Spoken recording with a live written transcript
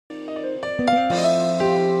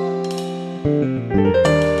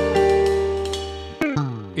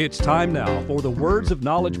It's time now for the Words of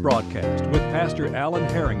Knowledge broadcast with Pastor Alan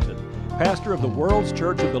Harrington, pastor of the World's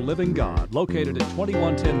Church of the Living God, located at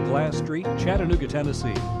 2110 Glass Street, Chattanooga,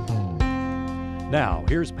 Tennessee. Now,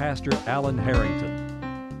 here's Pastor Alan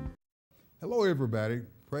Harrington. Hello, everybody.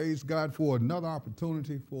 Praise God for another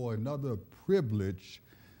opportunity, for another privilege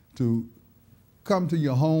to come to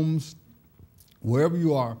your homes, wherever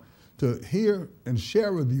you are, to hear and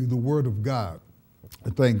share with you the Word of God. I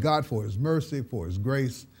thank God for His mercy, for His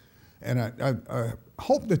grace, and I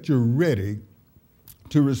hope that you're ready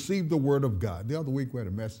to receive the Word of God. The other week we had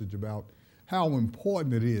a message about how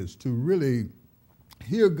important it is to really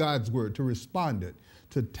hear God's Word, to respond it,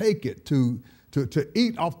 to take it, to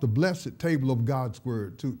eat off the blessed table of God's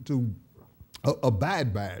Word, to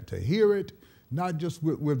abide by it, to hear it, not just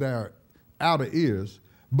with our outer ears,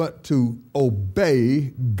 but to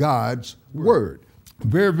obey God's Word.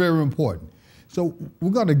 Very, very important. So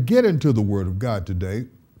we're going to get into the Word of God today,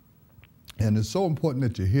 and it's so important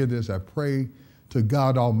that you hear this. I pray to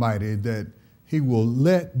God Almighty that He will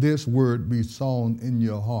let this Word be sown in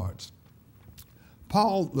your hearts.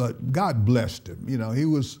 Paul, God blessed him. You know, he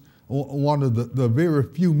was one of the very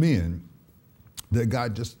few men that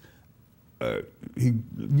God just, you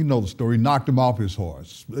know the story, knocked him off his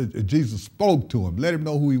horse. Jesus spoke to him, let him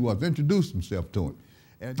know who he was, introduced himself to him.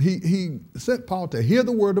 And he sent Paul to hear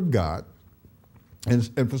the Word of God,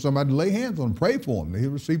 and for somebody to lay hands on him, pray for him, that he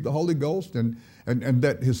received the Holy Ghost and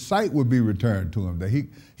that his sight would be returned to him, that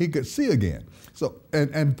he could see again. So,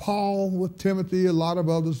 and Paul with Timothy, a lot of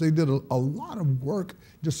others, they did a lot of work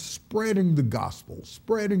just spreading the gospel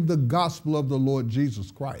of the Lord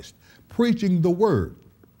Jesus Christ, preaching the Word.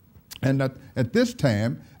 And at this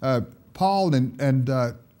time, Paul and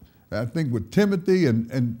I think with Timothy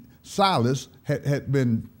and Silas had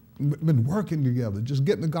been working together, just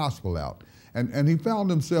getting the gospel out. And he found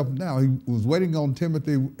himself now, he was waiting on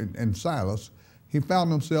Timothy and Silas. He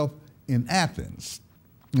found himself in Athens.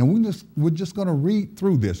 And we're just going to read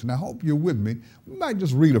through this, and I hope you're with me. We might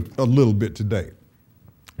just read a little bit today.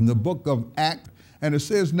 In the book of Acts, and it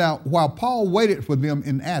says, now, while Paul waited for them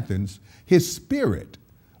in Athens, his spirit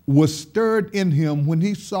was stirred in him when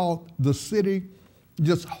he saw the city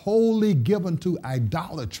just wholly given to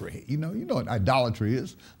idolatry. You know what idolatry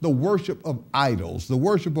is? The worship of idols, the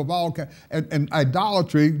worship of all kinds. And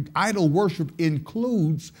idolatry, idol worship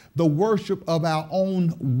includes the worship of our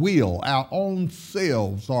own will, our own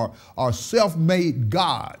selves, our self-made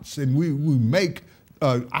gods. And we make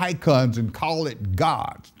icons and call it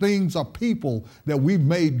gods. Things are people that we've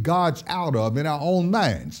made gods out of in our own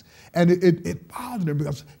minds. And it bothered him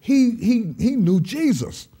because he knew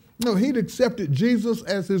Jesus. No, he'd accepted Jesus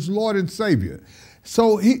as his Lord and Savior.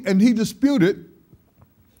 So he disputed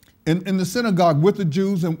in the synagogue with the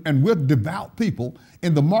Jews and with devout people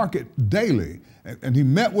in the market daily. And he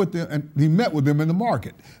met with them in the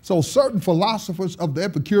market. So certain philosophers of the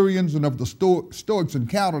Epicureans and of the Stoics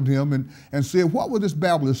encountered him and said, what would this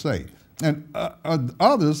babbler say? And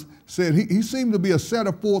others said he seemed to be a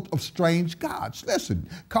setter forth of strange gods. Listen,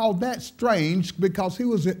 called that strange because he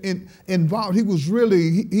was involved. He was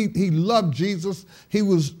really, he loved Jesus. He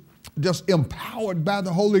was just empowered by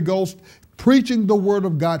the Holy Ghost, preaching the Word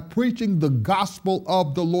of God, preaching the gospel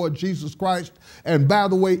of the Lord Jesus Christ. And by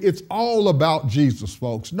the way, it's all about Jesus,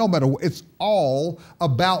 folks. No matter what, it's all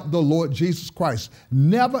about the Lord Jesus Christ.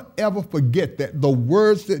 Never, ever forget that the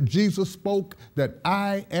words that Jesus spoke, that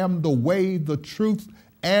I am the way, the truth,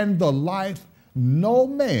 and the life. No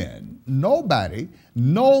man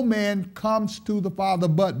comes to the Father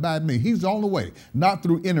but by me. He's the only way. Not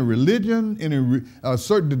through any religion, any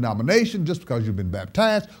certain denomination, just because you've been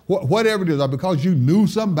baptized, whatever it is, or because you knew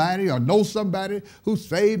somebody or know somebody who's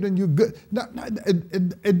saved and you're good. No,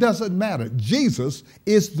 it doesn't matter. Jesus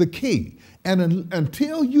is the key. And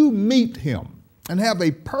until you meet Him and have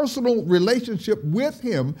a personal relationship with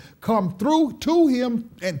Him, come through to Him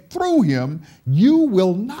and through Him, you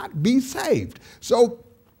will not be saved. So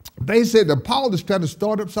they said that Paul is trying to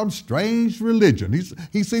start up some strange religion.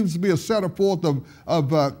 He seems to be a setter forth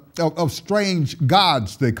of strange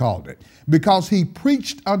gods, they called it, because he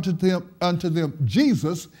preached unto them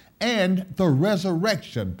Jesus and the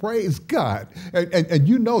resurrection. Praise God. And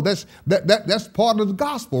you know that's part of the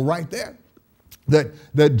gospel right there.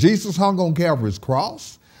 That Jesus hung on Calvary's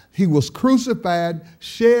cross. He was crucified,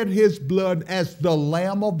 shed his blood as the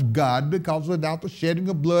Lamb of God, because without the shedding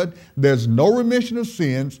of blood, there's no remission of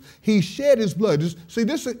sins. He shed his blood. See,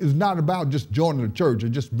 this is not about just joining the church or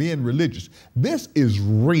just being religious. This is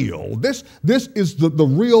real. This is the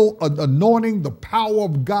real anointing, the power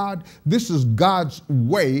of God. This is God's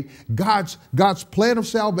way, God's plan of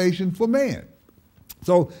salvation for man.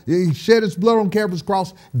 So he shed his blood on Calvary's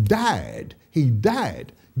cross, died. He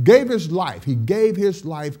died, gave his life. He gave his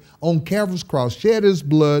life on Calvary's cross, shed his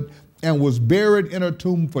blood, and was buried in a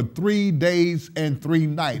tomb for 3 days and 3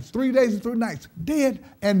 nights. 3 days and 3 nights, dead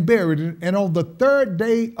and buried. And on the third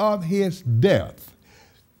day of his death,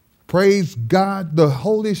 praise God, the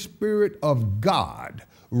Holy Spirit of God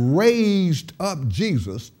raised up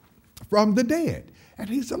Jesus from the dead. And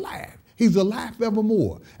he's alive. He's alive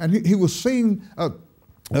evermore. And he was seen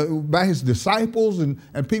by his disciples and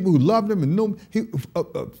people who loved him and knew him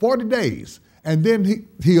 40 days. And then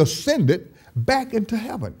he ascended back into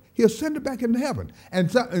heaven. He ascended back into heaven.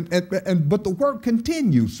 But the work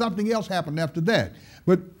continues. Something else happened after that.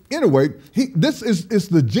 But anyway, this is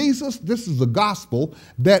the Jesus, this is the gospel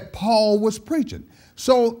that Paul was preaching.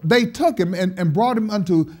 So they took him and brought him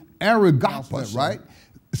unto Areopagus, right?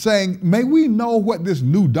 Saying, may we know what this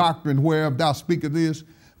new doctrine whereof thou speakest is?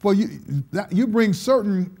 For you bring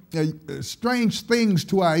certain strange things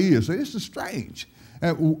to our ears. So this is strange.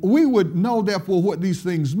 We would know, therefore, what these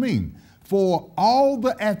things mean. For all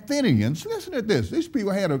the Athenians, listen to this. These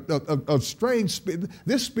people had a strange spirit.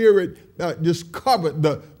 This spirit just covered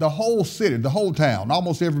the whole city, the whole town,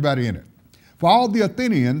 almost everybody in it. For all the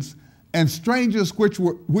Athenians and strangers which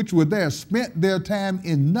were there spent their time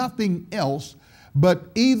in nothing else but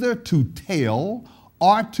either to tell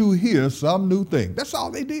or to hear some new thing. That's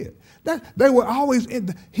all they did. They were always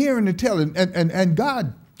hearing and telling. And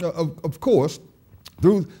God, of course,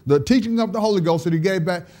 through the teaching of the Holy Ghost that he gave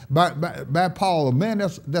by Paul, a man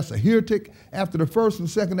that's a heretic, after the first and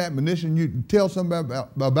second admonition, you tell somebody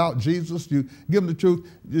about Jesus, you give them the truth,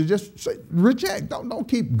 you just say, reject. Don't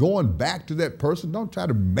keep going back to that person. Don't try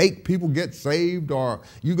to make people get saved, or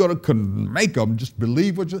you're going to make them just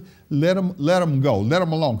believe what you, let them go, let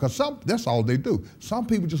them alone. Because that's all they do. Some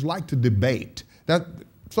people just like to debate.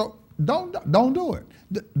 So don't do it.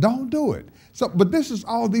 Don't do it. So, but this is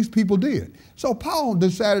all these people did. So Paul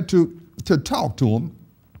decided to talk to them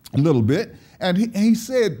a little bit. And he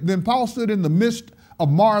said, then Paul stood in the midst of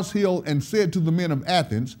Mars Hill and said to the men of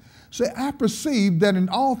Athens, say, I perceive that in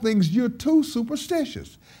all things you're too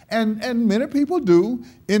superstitious. And many people do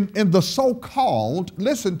in the so-called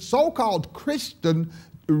Christian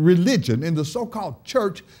religion, in the so-called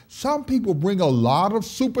church. Some people bring a lot of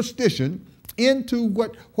superstition into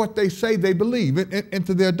what they say they believe,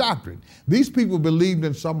 into their doctrine. These people believed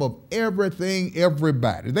in some of everything,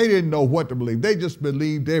 everybody. They didn't know what to believe. They just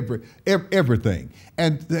believed everything.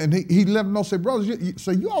 And he let them know, say, brothers,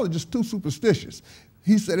 you all are just too superstitious.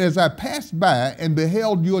 He said, as I passed by and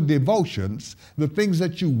beheld your devotions, the things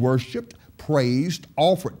that you worshiped, praised,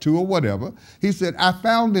 offered to, or whatever, he said, I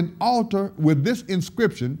found an altar with this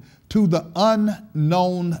inscription, to the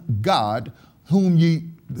unknown God,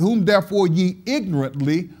 whom therefore ye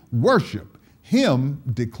ignorantly worship. Him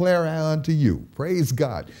declare I unto you. Praise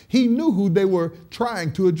God. He knew who they were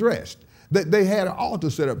trying to address. That they had an altar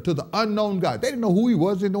set up to the unknown God. They didn't know who he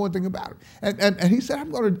was, didn't know anything about him. And he said, I'm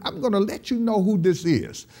gonna let you know who this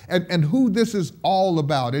is and who this is all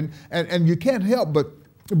about. And you can't help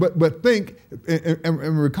but think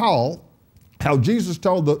and recall how Jesus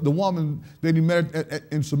told the woman that he met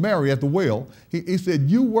in Samaria at the well, he said,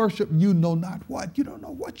 you worship, you know not what. You don't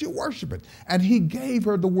know what you're worshiping. And he gave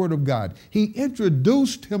her the word of God. He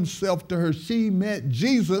introduced himself to her. She met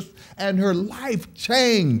Jesus and her life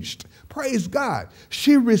changed. Praise God.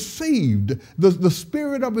 She received the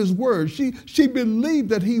spirit of his word. She believed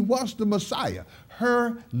that he was the Messiah.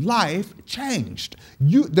 Her life changed.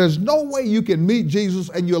 There's no way you can meet Jesus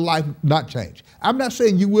and your life not change. I'm not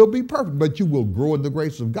saying you will be perfect, but you will grow in the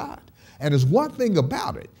grace of God. And there's one thing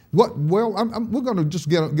about it. We're going to just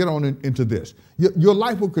get on into this. Your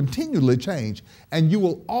life will continually change, and you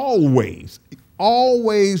will always,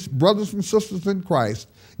 brothers and sisters in Christ,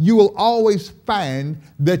 you will always find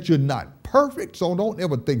that you're not perfect, so don't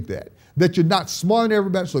ever think that. That you're not smarter than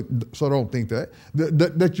everybody, so don't think that.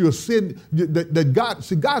 That you're sin,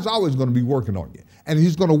 that God's always going to be working on you. And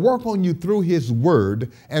he's going to work on you through his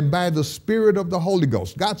word and by the Spirit of the Holy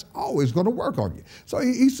Ghost. God's always going to work on you. So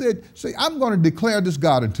he said, see, I'm going to declare this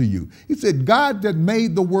God unto you. He said, God that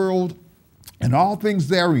made the world and all things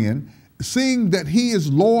therein, seeing that he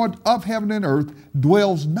is Lord of heaven and earth,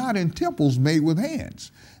 dwells not in temples made with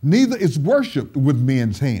hands, neither is worshiped with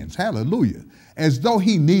men's hands. Hallelujah. As though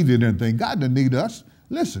he needed anything. God doesn't need us.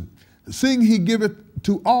 Listen, seeing he giveth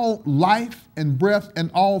to all life and breath and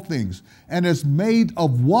all things, and has made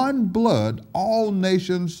of one blood all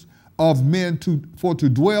nations of men for to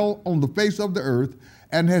dwell on the face of the earth,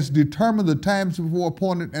 and has determined the times before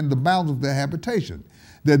appointed and the bounds of their habitation,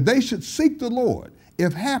 that they should seek the Lord,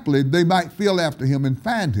 if haply they might feel after him and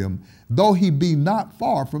find him, though he be not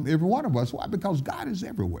far from every one of us. Why? Because God is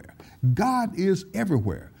everywhere. God is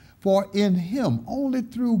everywhere. For in him, only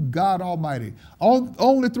through God Almighty,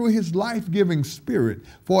 only through his life-giving spirit,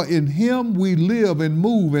 for in him we live and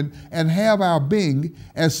move and have our being,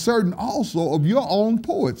 as certain also of your own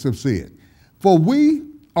poets have said. For we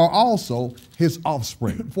are also his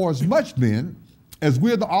offspring. For as much then as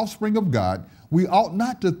we're the offspring of God, we ought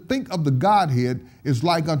not to think of the Godhead as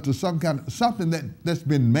like unto something that's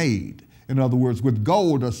been made. In other words, with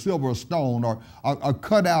gold or silver or stone or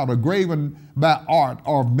cut out or graven by art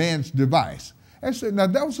or man's device. And so, now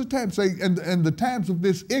that was the time, say, in the times of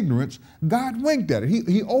this ignorance, God winked at it.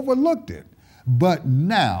 He overlooked it. But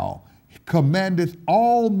now he commandeth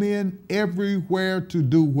all men everywhere to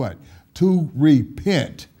do what? To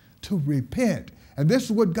repent. To repent. And this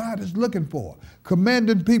is what God is looking for.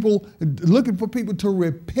 Commanding people, looking for people to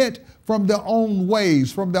repent from their own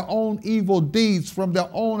ways, from their own evil deeds, from their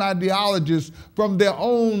own ideologies, from their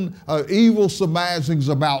own evil surmisings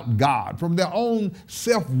about God, from their own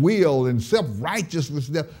self-will and self-righteousness,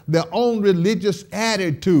 their own religious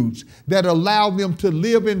attitudes that allow them to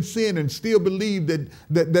live in sin and still believe that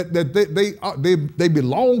they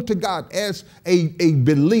belong to God as a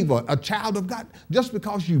believer, a child of God. Just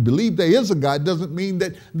because you believe there is a God doesn't mean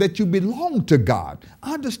that you belong to God.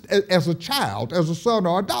 As a child, as a son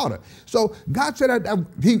or a daughter. So God said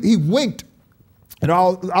he winked at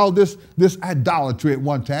all this idolatry at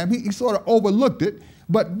one time. He sort of overlooked it.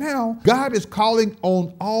 But now God is calling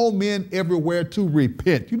on all men everywhere to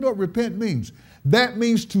repent. You know what repent means? That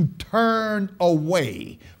means to turn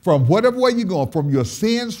away from whatever way you're going, from your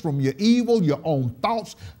sins, from your evil, your own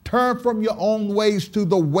thoughts. Turn from your own ways to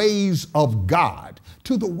the ways of God.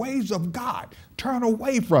 To the ways of God. Turn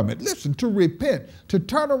away from it. Listen, to repent, to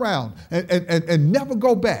turn around and never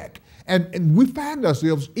go back. And we find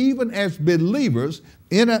ourselves, even as believers,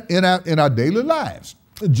 in our daily lives.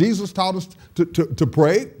 Jesus taught us to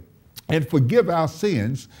pray and forgive our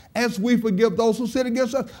sins as we forgive those who sin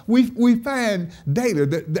against us. We find daily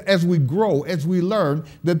that as we grow, as we learn,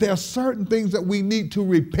 that there are certain things that we need to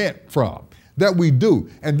repent from. That we do.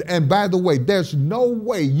 And by the way, there's no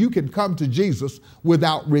way you can come to Jesus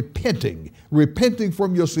without repenting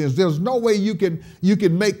from your sins. There's no way you can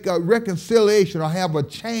make a reconciliation or have a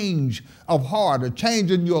change of heart, a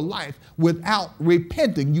change in your life without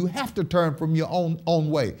repenting. You have to turn from your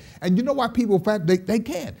own way. And you know why people find they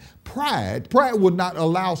can't? Pride would not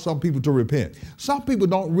allow some people to repent. Some people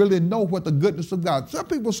don't really know what the goodness of God. Some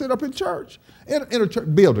people sit up in church, in a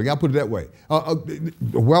church building, I'll put it that way.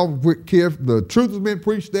 Well, if the truth has been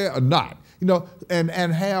preached there or not, and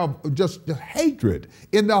have just hatred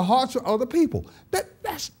in their hearts for other people.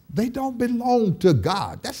 They don't belong to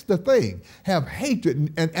God. That's the thing. Have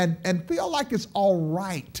hatred and feel like it's all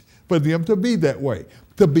right for them to be that way.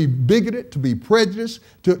 To be bigoted, to be prejudiced,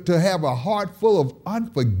 to have a heart full of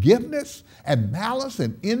unforgiveness and malice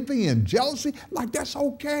and envy and jealousy, like that's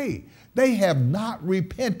okay. They have not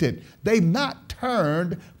repented. They've not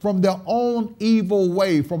turned from their own evil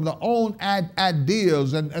way, from their own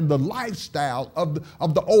ideas and the lifestyle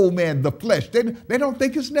of the old man, the flesh. They don't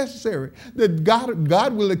think it's necessary. That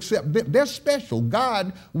God will accept them. They're special.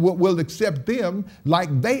 God will accept them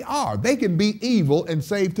like they are. They can be evil and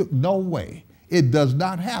saved too. No way. It does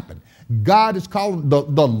not happen. God is calling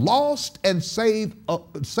the lost and saved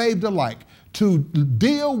alike to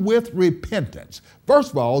deal with repentance.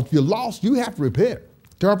 First of all, if you're lost, you have to repent.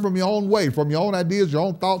 Turn from your own way, from your own ideas, your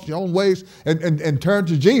own thoughts, your own ways, and turn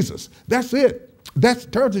to Jesus. That's it.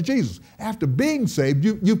 Turn to Jesus. After being saved,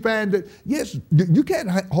 you find that, yes, you can't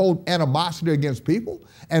hold animosity against people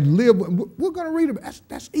and live. We're going to read it.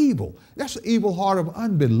 That's evil. That's an evil heart of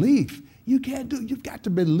unbelief. You can't do it. You've got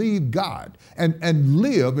to believe God and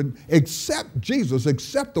live and accept Jesus,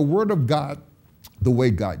 accept the word of God the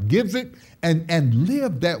way God gives it, and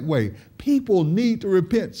live that way. People need to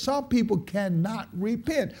repent. Some people cannot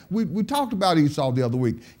repent. We talked about Esau the other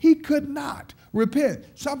week. He could not repent.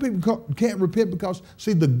 Some people can't repent because,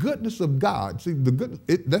 see, the goodness of God,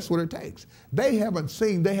 that's what it takes. They haven't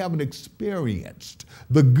seen, they haven't experienced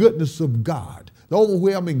the goodness of God, the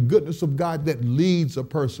overwhelming goodness of God that leads a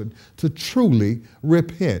person to truly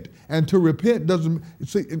repent. And to repent doesn't,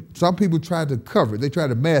 see, some people try to cover it. They try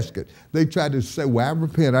to mask it. They try to say, well, I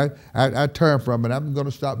repent. I turn from it. I'm going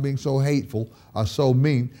to stop being so hateful or so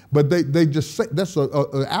mean. But they just say, that's an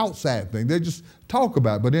outside thing. They just talk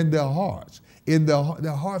about it. But in their hearts,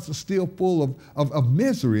 their hearts are still full of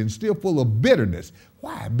misery and still full of bitterness.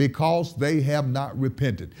 Why? Because they have not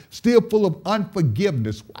repented. Still full of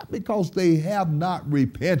unforgiveness. Why? Because they have not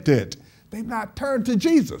repented. They've not turned to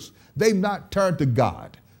Jesus. They've not turned to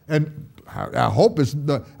God. And I hope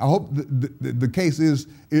the case is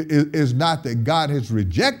not that God has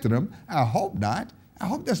rejected them. I hope not. I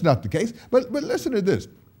hope that's not the case. But listen to this.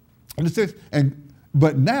 And it says,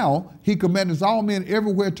 but now he commands all men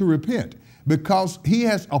everywhere to repent, because he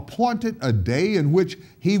has appointed a day in which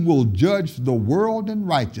he will judge the world in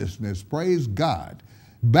righteousness. Praise God.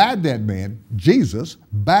 By that man, Jesus,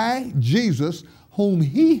 by Jesus, whom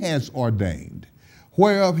he has ordained,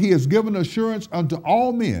 whereof he has given assurance unto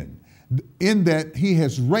all men, in that he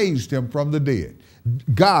has raised him from the dead.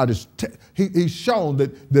 God is, he's shown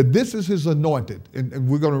that this is his anointed, and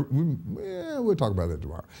we'll talk about that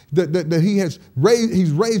tomorrow. That he's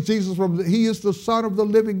raised Jesus from, he is the Son of the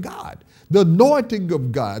living God. The anointing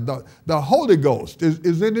of God, the Holy Ghost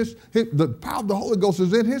is in the power of the Holy Ghost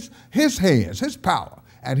is in his hands, his power.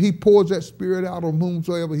 And he pours that Spirit out on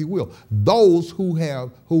whomsoever he will. Those who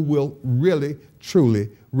will really, truly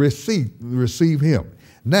receive him.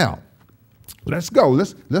 Now, let's go.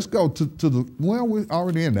 Let's go to the, well, we're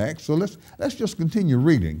already in Acts, so let's just continue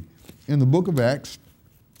reading in the book of Acts.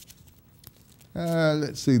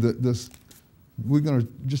 Let's see, we're going to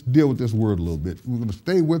just deal with this word a little bit. We're going to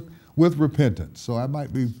stay with repentance. So I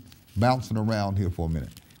might be bouncing around here for a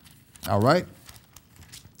minute. All right?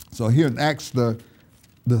 So here in Acts, the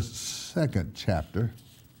second chapter,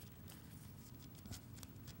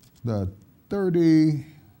 the 37th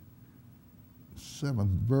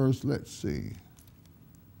verse, let's see.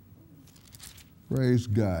 Praise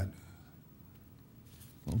God.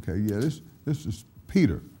 Okay, yeah, this is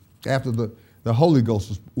Peter, after the Holy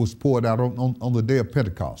Ghost was poured out on the day of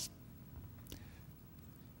Pentecost.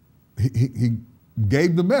 He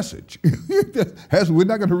gave the message. We're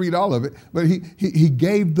not going to read all of it, but he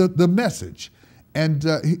gave the message. And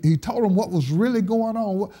he told them what was really going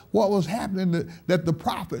on, what was happening, that the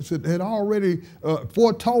prophets had already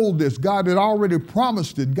foretold this. God had already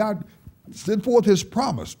promised it. God sent forth his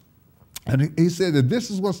promise. And he said that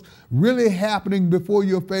this is what's really happening before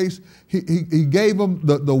your face. He gave them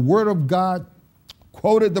the word of God,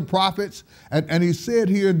 quoted the prophets, and he said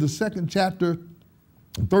here in the second chapter,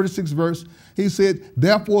 36th verse, he said,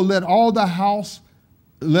 therefore let all the house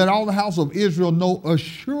of Israel know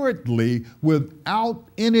assuredly, without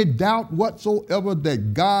any doubt whatsoever,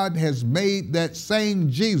 that God has made that same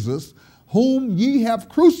Jesus, whom ye have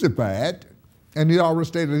crucified, and he already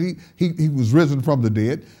stated he was risen from the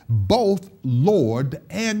dead, both Lord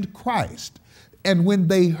and Christ. And when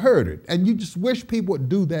they heard it, and you just wish people would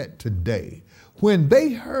do that today, when they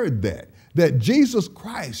heard that Jesus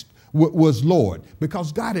Christ was Lord,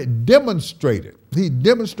 because God had demonstrated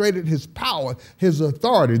his power, his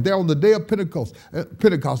authority there on the day of Pentecost,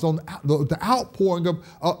 on the outpouring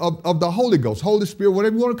of the Holy Ghost, Holy Spirit,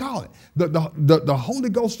 whatever you want to call it, the Holy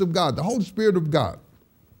Ghost of God, the Holy Spirit of God,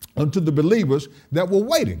 unto the believers that were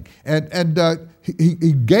waiting. And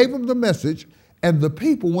he gave them the message, and the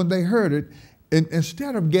people, when they heard it,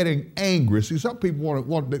 instead of getting angry, see, some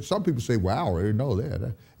people some people say, well, I already know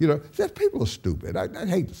that. People are stupid. I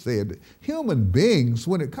hate to say it. Human beings,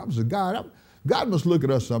 when it comes to God, God must look at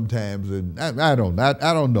us sometimes, and I don't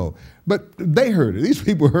know. But they heard it. These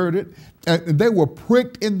people heard it, and they were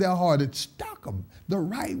pricked in their heart. It stuck them the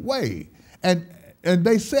right way. And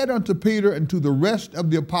they said unto Peter and to the rest of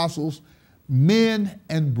the apostles, men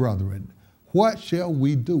and brethren, what shall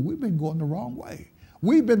we do? We've been going the wrong way.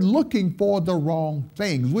 We've been looking for the wrong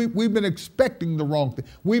things. We've been expecting the wrong thing.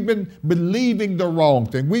 We've been believing the wrong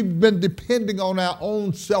thing. We've been depending on our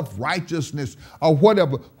own self-righteousness or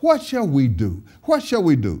whatever. What shall we do? What shall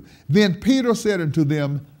we do? Then Peter said unto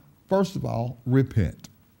them, first of all, repent.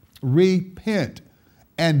 Repent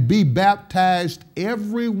and be baptized,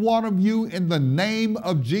 every one of you, in the name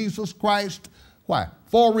of Jesus Christ. Why?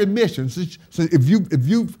 For remission. So if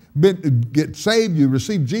you've get saved, you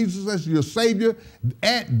receive Jesus as your Savior,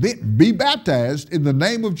 and be baptized in the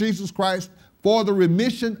name of Jesus Christ for the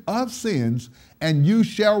remission of sins, and you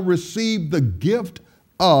shall receive the gift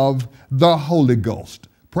of the Holy Ghost.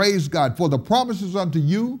 Praise God. For the promises unto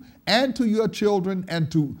you and to your children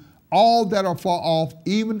and to all that are far off,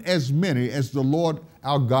 even as many as the Lord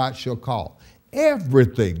our God shall call.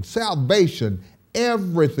 Everything, salvation,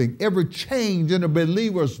 everything, every change in a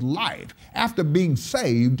believer's life after being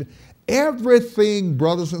saved, everything,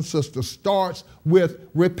 brothers and sisters, starts with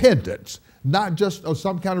repentance, not just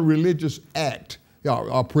some kind of religious act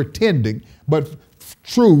or pretending, but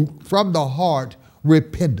true, from the heart,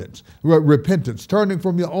 repentance. Repentance, turning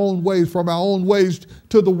from your own ways, from our own ways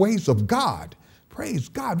to the ways of God. Praise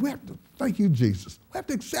God. We have to Thank you, Jesus. We have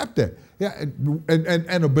to accept that. Yeah,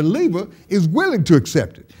 and a believer is willing to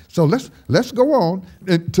accept it. So let's go on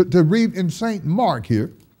to read in St. Mark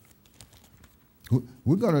here.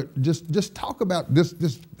 We're going to just talk about this,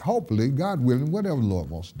 hopefully, God willing, whatever the Lord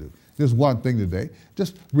wants to do. There's one thing today,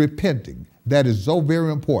 just repenting. That is so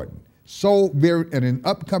very important. So very, and in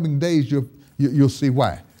upcoming days, you'll see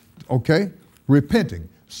why. Okay? Repenting.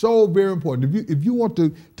 So very important. If you want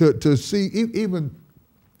to see, even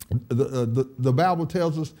the Bible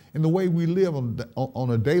tells us in the way we live on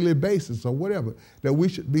a daily basis or whatever, that we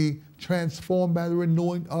should be transformed by the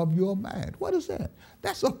renewing of your mind. What is that?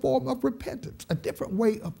 That's a form of repentance, a different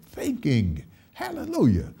way of thinking.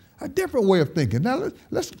 Hallelujah. A different way of thinking. Now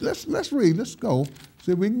let's read. Let's go.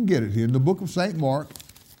 See if we can get it here in the book of St. Mark.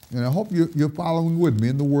 And I hope you're following with me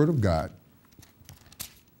in the Word of God.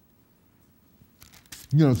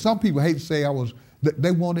 You know, some people hate to say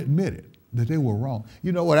they won't admit it, that they were wrong.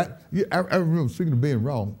 You know what? I remember, speaking of being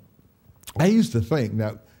wrong, I used to think,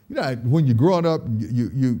 now, you know, when you're growing up,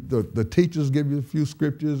 the teachers give you a few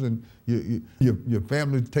scriptures, and your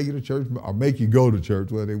family take you to church or make you go to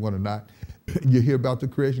church, whether they want or not. You hear about the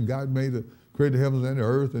creation. God created the heavens and the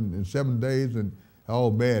earth in 7 days, and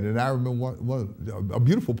oh man! And I remember a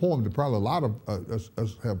beautiful poem that probably a lot of us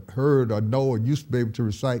have heard or know or used to be able to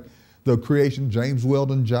recite. The creation, James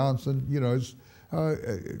Weldon Johnson. You know,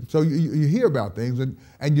 so you hear about things, and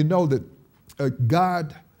you know that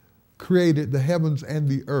God created the heavens and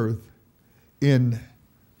the earth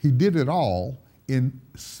He did it all in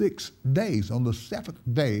 6 days. On the seventh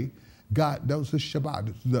day, God, that was his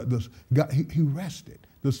Shabbat. God, he rested.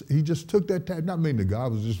 He just took that time. Not meaning that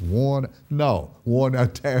God was just worn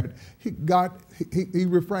out, tired. He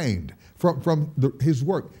refrained from his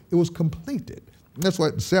work. It was completed. That's why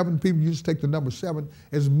 7 people, you just take the number 7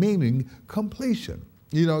 as meaning completion.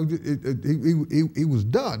 You know, he was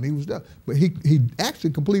done. He was done. But he actually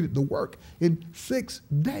completed the work in 6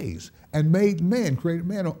 days and made man, created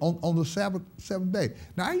man on the seventh day.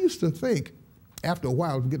 Now, I used to think, after a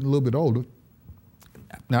while, I was getting a little bit older.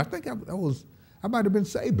 Now, I think I might have been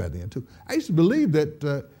saved by then, too. I used to believe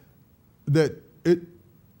that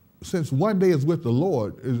since one day is with the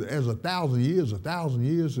Lord, as 1,000 years, 1,000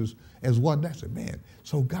 years is as one day. I said, man,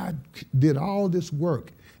 so God did all this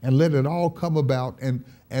work and let it all come about, and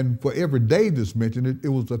for every day that's mentioned, it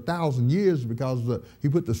was 1,000 years, because he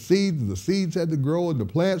put the seeds had to grow, and the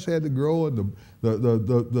plants had to grow, and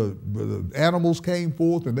the animals came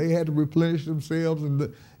forth, and they had to replenish themselves,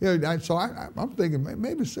 and so I'm thinking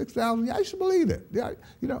maybe 6,000. I used to believe that,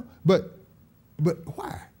 you know, but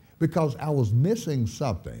why? Because I was missing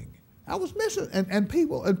something. I was missing, and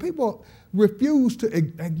people refuse to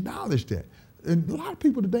acknowledge that. And a lot of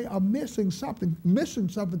people today are missing something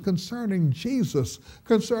concerning Jesus,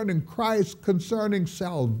 concerning Christ, concerning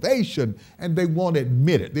salvation, and they won't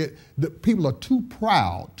admit it. The people are too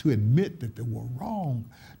proud to admit that they were wrong.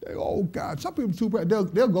 Oh God, some people are too proud.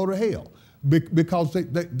 They'll go to hell because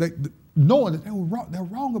they knowing that they were wrong. They're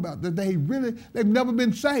wrong about that. They've never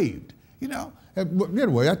been saved. You know. And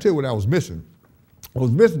anyway, I tell you what I was missing. I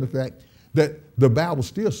was missing the fact that the Bible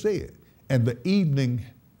still said, and the evening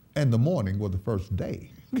and the morning were the first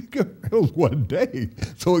day. It was one day.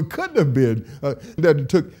 So it couldn't have been that it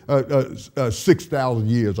took 6,000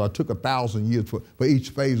 years or took 1,000 years for each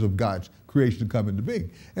phase of God's creation to come into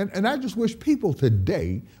being. And I just wish people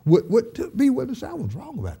today would be with us. I was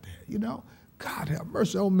wrong about that, you know. God have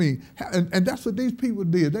mercy on me. And that's what these people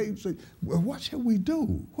did. They say, well, what shall we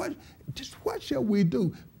do? What shall we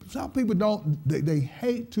do? Some people they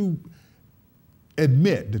hate to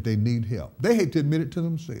admit that they need help. They hate to admit it to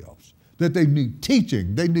themselves, that they need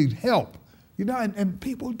teaching, they need help. You know, and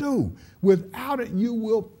people do. Without it,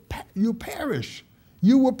 you perish.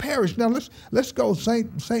 You will perish. Now let's go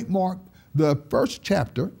St. Mark, the first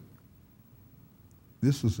chapter.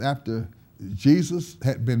 This was after Jesus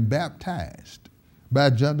had been baptized by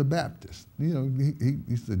John the Baptist. You know,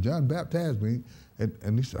 he said, John baptized me.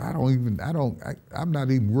 And he said, I'm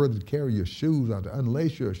not even worthy to carry your shoes or to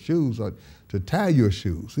unlace your shoes or to tie your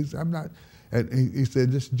shoes. He said, I'm not. And he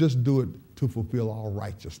said, just do it to fulfill all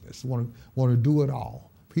righteousness. Want to do it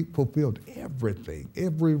all. He fulfilled everything,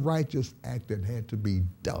 every righteous act that had to be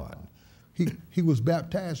done. He was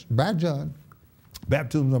baptized by John,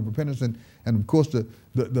 baptism of repentance, and of course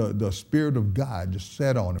the Spirit of God just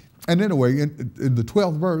sat on him. And anyway, in the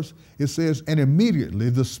 12th verse, it says, and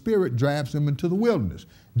immediately the Spirit drives him into the wilderness.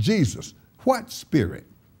 Jesus, what Spirit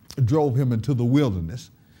drove him into the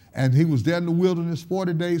wilderness? And he was there in the wilderness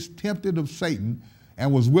 40 days, tempted of Satan,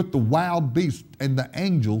 and was with the wild beasts, and the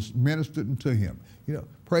angels ministered unto him. You know,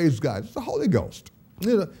 praise God. It's the Holy Ghost.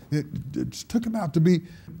 It took him out to be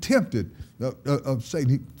tempted of Satan.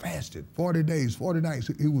 He fasted 40 days, 40 nights.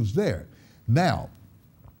 He was there. Now,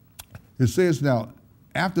 it says now,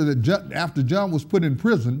 after John was put in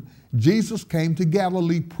prison, Jesus came to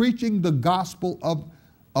Galilee preaching the gospel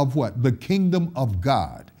of what? The kingdom of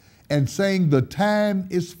God, and saying the time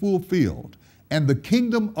is fulfilled and the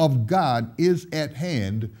kingdom of God is at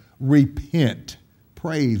hand. Repent.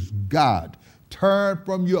 Praise God. Turn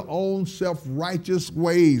from your own self-righteous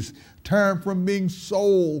ways. Turn from being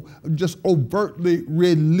so just overtly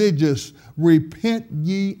religious. Repent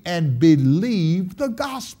ye and believe the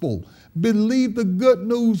gospel. Believe the good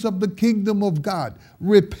news of the kingdom of God.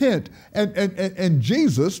 Repent. And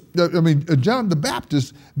Jesus, John the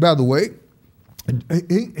Baptist, by the way,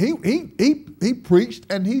 he preached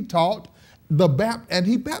and he taught and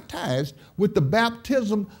he baptized with the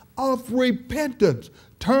baptism of repentance.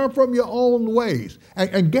 Turn from your own ways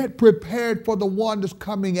and get prepared for the one that's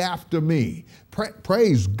coming after me.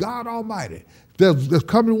 Praise God Almighty. There's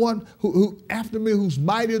coming one who after me who's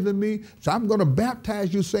mightier than me. So I'm going to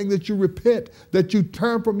baptize you, saying that you repent, that you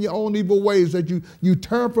turn from your own evil ways, that you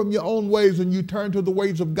turn from your own ways and you turn to the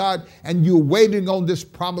ways of God, and you're waiting on this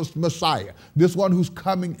promised Messiah, this one who's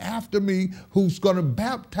coming after me, who's going to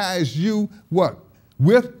baptize you, what?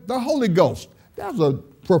 With the Holy Ghost. That's a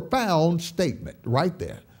profound statement right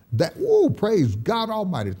there. Praise God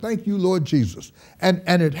Almighty. Thank you, Lord Jesus. And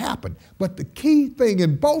it happened. But the key thing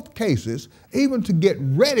in both cases, even to get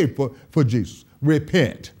ready for Jesus,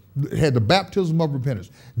 repent. Had the baptism of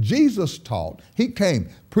repentance. Jesus taught, he came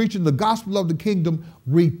preaching the gospel of the kingdom,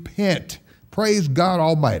 repent. Praise God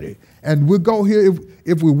Almighty. And we'll go here,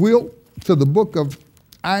 if we will, to the book of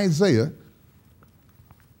Isaiah.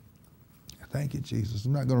 Thank you, Jesus.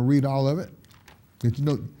 I'm not going to read all of it. But you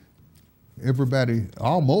know, everybody,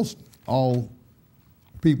 almost all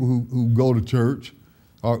people who go to church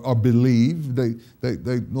or believe, they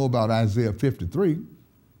know about Isaiah 53.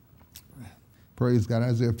 Praise God,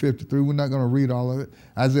 Isaiah 53. We're not going to read all of it.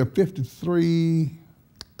 Isaiah 53,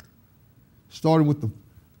 starting with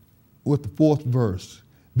the fourth verse.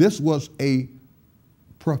 This was a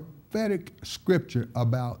prophetic scripture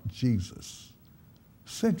about Jesus,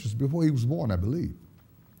 centuries before he was born, I believe.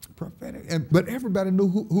 Prophetic. But everybody knew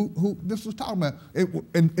who this was talking about.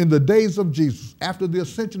 In the days of Jesus, after the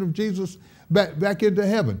ascension of Jesus back into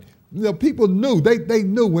heaven, people knew, they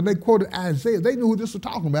knew when they quoted Isaiah, they knew who this was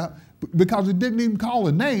talking about, because it didn't even call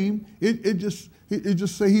a name. It just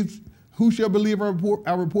say who shall believe our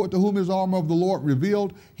report, to whom his arm of the Lord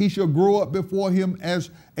revealed? He shall grow up before him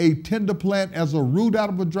as a tender plant, as a root out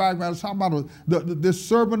of a dry ground. It's talking about this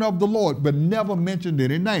servant of the Lord, but never mentioned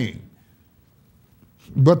any name.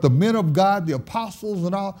 But the men of God, the apostles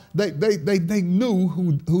and all, they knew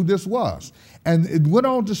who this was. And it went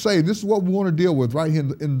on to say, this is what we want to deal with right here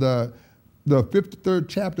in the 53rd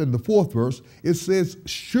chapter and the 4th verse. It says,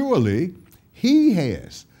 surely he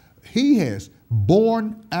has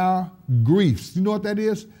borne our griefs. You know what that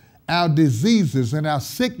is? Our diseases and our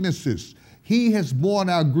sicknesses. He has borne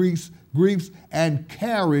our griefs and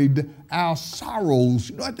carried our sorrows.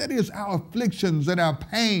 You know what that is? Our afflictions and our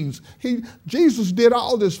pains. Jesus did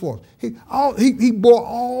all this for us. He bore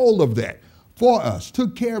all of that for us,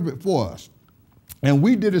 took care of it for us. And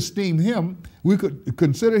we did esteem him. We could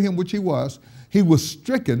consider him, which he was. He was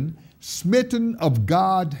stricken, smitten of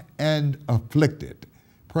God, and afflicted.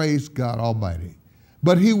 Praise God Almighty.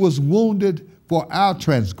 But he was wounded for our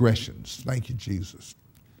transgressions. Thank you, Jesus.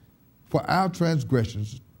 For our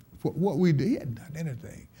transgressions. For what we did, he hadn't done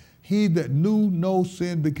anything. He that knew no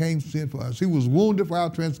sin became sin for us. He was wounded for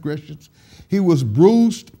our transgressions. He was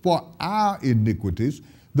bruised for our iniquities.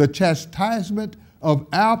 The chastisement of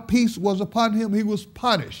our peace was upon him. He was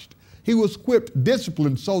punished. He was whipped,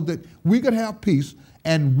 disciplined, so that we could have peace.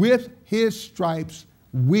 And with his stripes,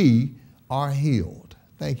 we are healed.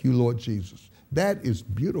 Thank you, Lord Jesus. That is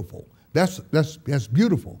beautiful. That's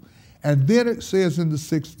beautiful. And then it says in the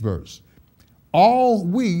 6th verse, all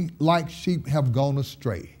we like sheep have gone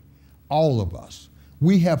astray, all of us.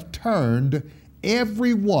 We have turned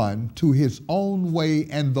everyone to his own way,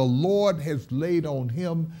 and the Lord has laid on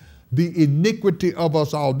him the iniquity of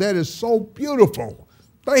us all. That is so beautiful.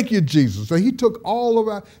 Thank you, Jesus. So he took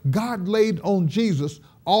God laid on Jesus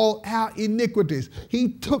all our iniquities. He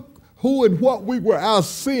took who and what we were, our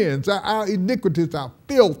sins, our iniquities, our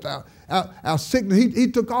filth, our sickness. He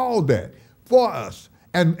took all that for us.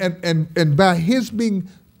 And by his being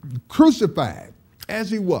crucified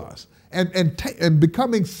as he was and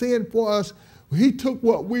becoming sin for us, He took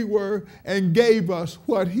what we were and gave us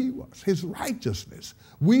what he was, his righteousness.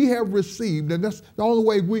 We have received, and that's the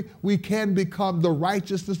only way we can become the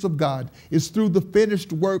righteousness of God is through the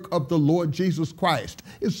finished work of the Lord Jesus Christ.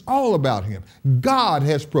 It's all about him. God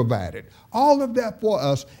has provided all of that for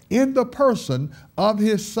us in the person of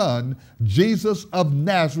his Son, Jesus of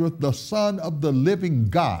Nazareth, the Son of the living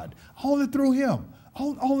God. Only through him,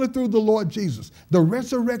 only through the Lord Jesus, the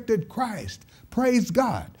resurrected Christ. Praise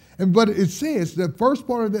God. But it says, the first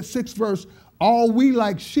part of that 6th verse, all we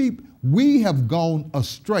like sheep, we have gone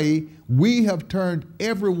astray. We have turned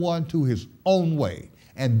everyone to his own way.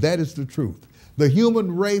 And that is the truth. The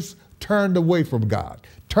human race turned away from God,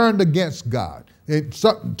 turned against God.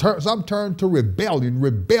 Some turned to rebellion,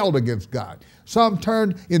 rebelled against God. Some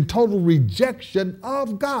turned in total rejection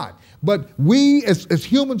of God. But we, as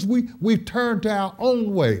humans, we've turned to our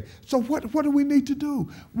own way. So what do we need to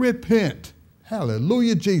do? Repent.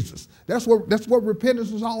 Hallelujah, Jesus. That's what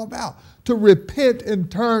repentance is all about. To repent and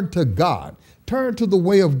turn to God. Turn to the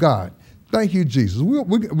way of God. Thank you, Jesus.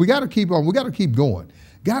 We got to keep on. We got to keep going.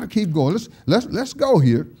 Got to keep going. Let's go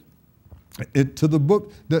here to the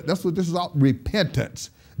book. That's what this is about.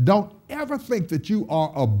 Repentance. Don't ever think that you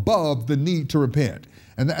are above the need to repent.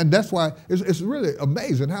 And that's why it's really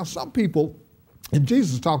amazing how some people, and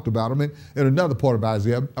Jesus talked about them in another part of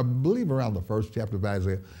Isaiah, I believe around the 1st chapter of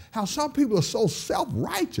Isaiah, how some people are so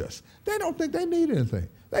self-righteous, they don't think they need anything.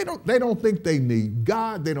 They don't think they need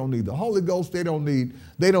God. They don't need the Holy Ghost. They want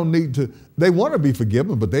to be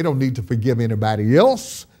forgiven, but they don't need to forgive anybody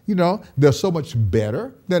else. You know, they're so much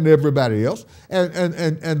better than everybody else.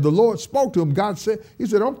 And the Lord spoke to him. God said, he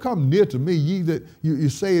said, don't come near to me, ye that you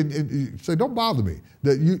say, and you say, don't bother me.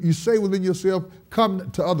 That you say within yourself,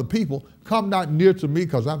 come to other people, come not near to me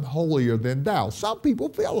because I'm holier than thou. Some people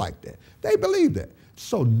feel like that. They believe that.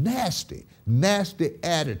 So nasty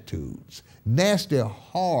attitudes, nasty,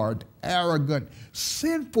 hard, arrogant,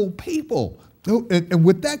 sinful people. And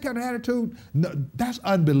with that kind of attitude, that's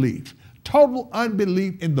unbelief. Total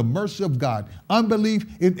unbelief in the mercy of God, unbelief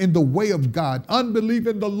in the way of God, unbelief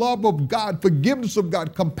in the love of God, forgiveness of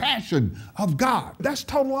God, compassion of God. That's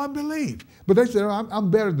total unbelief. But they say,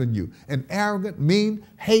 I'm better than you. And arrogant, mean,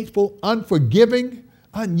 hateful, unforgiving,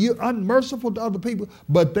 unmerciful to other people,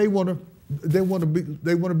 but they want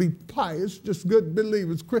to be pious, just good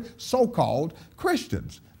believers, so-called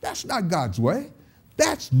Christians. That's not God's way.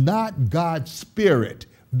 That's not God's spirit.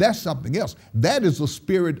 That's something else. That is a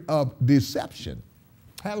spirit of deception.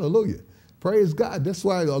 Hallelujah. Praise God. That's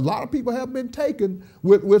why a lot of people have been taken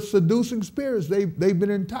with seducing spirits. They've been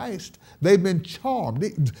enticed. They've been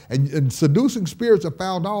charmed. And seducing spirits are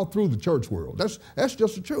found all through the church world. That's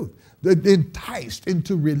just the truth. They're enticed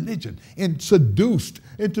into religion and seduced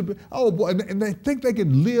into, and they think they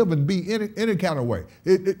can live and be any kind of way.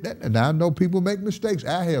 And I know people make mistakes.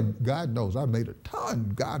 God knows, I've made a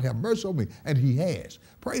ton. God have mercy on me. And he has.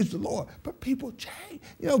 Praise the Lord. But people change.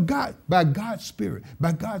 You know, God, by God's Spirit,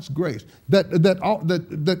 by God's grace,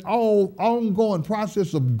 that all ongoing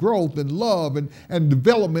process of growth and love and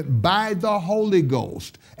development by the Holy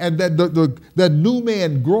Ghost, and that new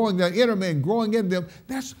man growing, that inner man growing in them,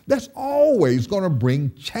 that's always going to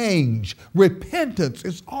bring change. Repentance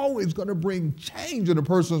is always going to bring change in a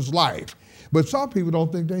person's life. But some people don't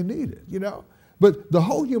think they need it, you know. But the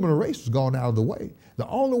whole human race has gone out of the way. The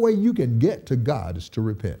only way you can get to God is to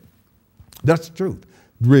repent. That's the truth.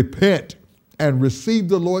 Repent and receive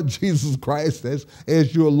the Lord Jesus Christ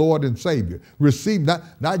as your Lord and Savior. Receive,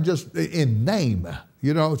 not just in name.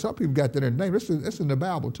 You know, some people got that in name. It's in the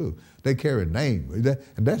Bible too. They carry a name,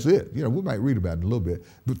 and that's it. You know, we might read about it a little bit,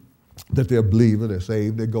 but that they're a believer, they're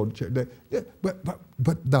saved, they go to church.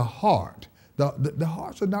 But the heart, the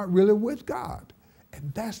hearts are not really with God.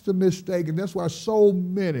 And that's the mistake, and that's why so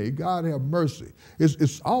many, God have mercy,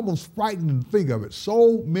 it's almost frightening to think of it.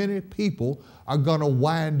 So many people are going to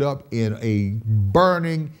wind up in a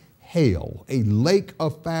burning hell, a lake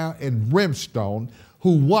of fire and brimstone,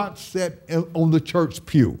 who once sat on the church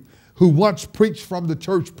pew, who once preached from the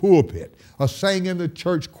church pulpit or sang in the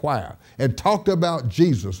church choir and talked about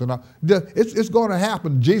Jesus. And it's going to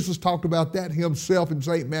happen. Jesus talked about that himself in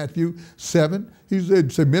St. Matthew 7. He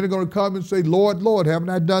said, men are going to come and say, Lord, Lord, haven't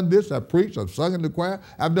I done this? I've preached, I've sung in the choir,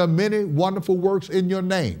 I've done many wonderful works in your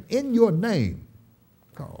name. In your name.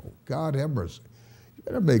 Oh, God have mercy. You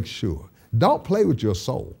better make sure. Don't play with your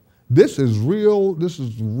soul. This is real. This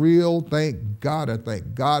is real. Thank God. I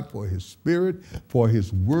thank God for his Spirit, for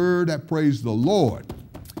his word. I praise the Lord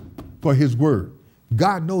for his word.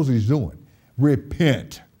 God knows what he's doing.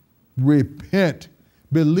 Repent. Repent.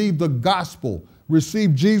 Believe the gospel.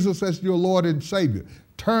 Receive Jesus as your Lord and Savior.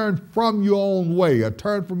 Turn from your own way, or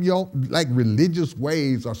turn from your own, like religious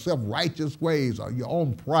ways or self-righteous ways or your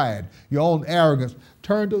own pride, your own arrogance.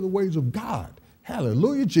 Turn to the ways of God.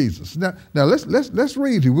 Hallelujah, Jesus. Now let's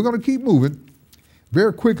read here. We're going to keep moving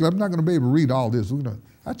very quickly. I'm not going to be able to read all this.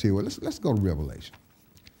 I tell you what, let's go to Revelation.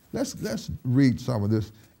 Let's read some of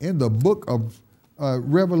this in the book of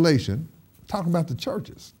Revelation, talking about the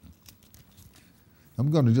churches.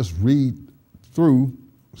 I'm going to just read through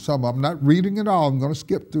some. I'm not reading it all. I'm going to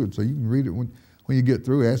skip through it so you can read it when you get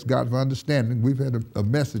through. Ask God for understanding. We've had a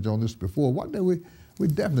message on this before. One day we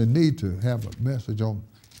definitely need to have a message on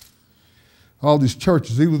all these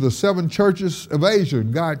churches. These were the 7 churches of Asia,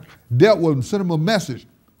 and God dealt with them, sent them a message.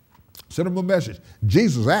 Sent them a message.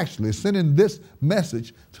 Jesus actually sending this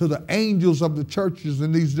message to the angels of the churches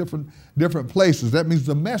in these different places. That means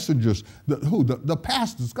the messengers, the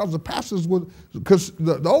pastors, because the pastors were, because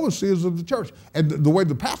the overseers of the church. And the way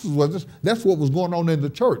the pastors was, that's what was going on in the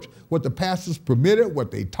church. What the pastors permitted,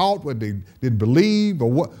 what they taught, what they didn't believe,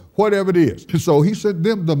 or whatever it is. So he sent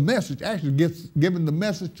them the message, actually giving the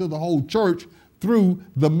message to the whole church through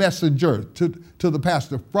the messenger to the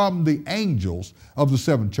pastor from the angels of the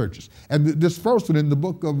 7 churches. And this first one in the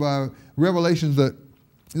book of Revelations,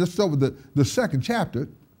 let's start with the 2nd chapter.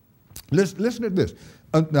 Listen to this.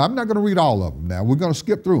 Now, I'm not going to read all of them now. We're going to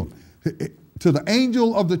skip through them. To the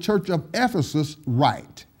angel of the church of Ephesus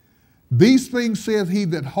write, these things saith he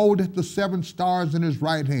that holdeth the 7 stars in his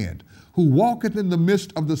right hand, who walketh in the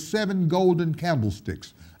midst of the 7 golden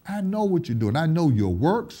candlesticks. I know what you're doing. I know your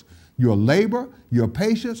works, your labor, your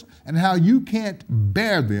patience, and how you can't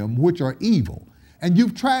bear them which are evil. And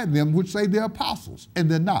you've tried them which say they're apostles, and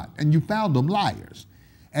they're not. And you found them liars.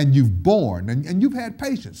 And you've borne, and you've had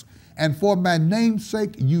patience. And for my name's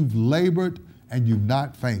sake, you've labored, and you've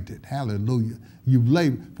not fainted. Hallelujah. You've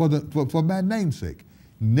labored for my name's sake.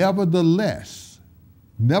 Nevertheless,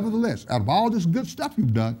 out of all this good stuff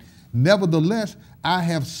you've done, nevertheless, I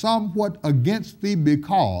have somewhat against thee,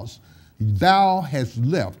 because thou hast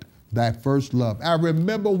left thy first love. I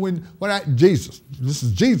remember when Jesus, this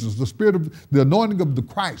is Jesus, the Spirit of the anointing of the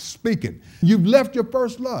Christ speaking. You've left your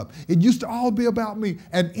first love. It used to all be about me.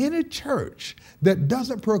 And in a church that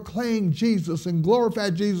doesn't proclaim Jesus and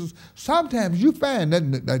glorify Jesus, sometimes you find,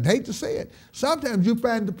 I hate to say it, sometimes you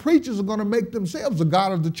find the preachers are going to make themselves the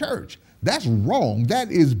God of the church. That's wrong.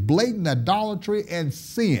 That is blatant idolatry and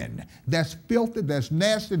sin. That's filthy, that's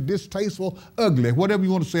nasty, distasteful, ugly, whatever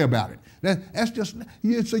you want to say about it. That's just,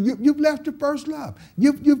 so you've left your first love.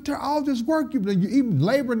 You've done all this work, you're even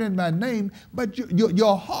laboring in my name, but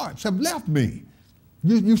your hearts have left me.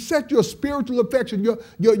 You set your spiritual affection, your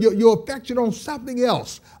affection on something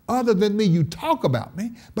else other than me. You talk about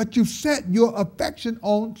me, but you set your affection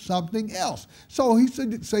on something else. So he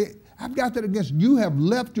said, I've got that against you. You have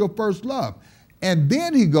left your first love. And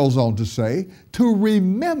then he goes on to say, to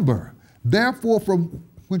remember, therefore, from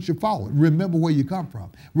whence you fallen. Remember where you come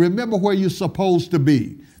from. Remember where you're supposed to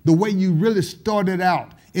be. The way you really started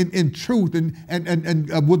out in truth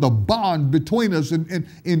and with a bond between us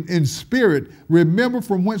in spirit. Remember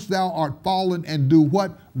from whence thou art fallen, and do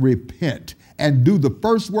what? Repent. And do the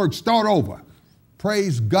first work. Start over.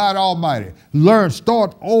 Praise God Almighty.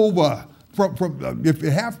 Start over. From if you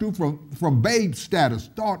have to, from babe status,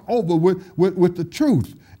 start over with the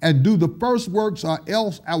truth, and do the first works, or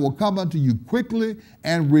else I will come unto you quickly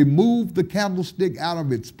and remove the candlestick out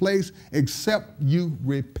of its place, except you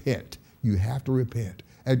repent. You have to repent,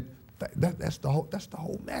 and that's the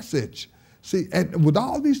whole message. See, and with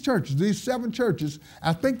all these churches, these 7 churches,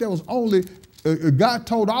 I think there was only God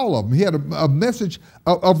told all of them. He had a message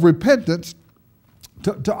of repentance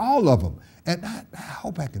to all of them. And I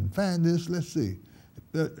hope I can find this. Let's see.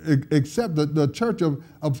 Except the church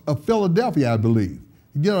of Philadelphia, I believe.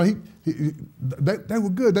 You know, they were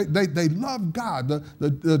good. They loved God.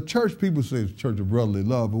 The church people say it's Church of Brotherly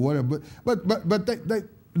Love or whatever, but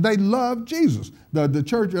they loved Jesus. The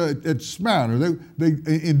church at Smyrna, they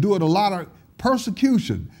endured a lot of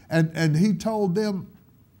persecution, and he told them,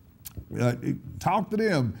 talk to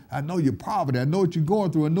them. I know your poverty. I know what you're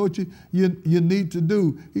going through. I know what you need to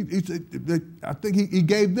do. He said, I think he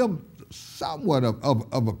gave them somewhat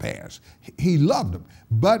of a pass. He loved them.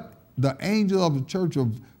 But the angel of the church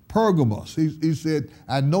of Pergamos, he said,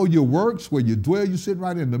 I know your works, where you dwell. You sit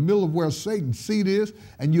right in the middle of where Satan's seat is,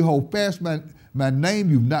 and you hold fast my name.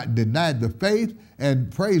 You've not denied the faith.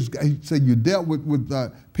 And praise God. He said you dealt with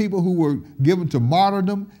people who were given to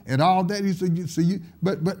martyrdom and all that. He said,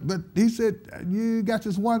 but he said, you got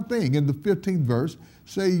this one thing in the 15th verse.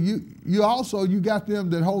 Say you got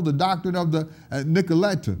them that hold the doctrine of the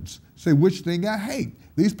Nicolaitans. Say, which thing I hate.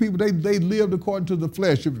 These people, they lived according to the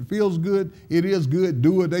flesh. If it feels good, it is good,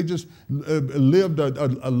 do it. They just lived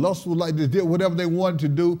a lustful life. They did whatever they wanted to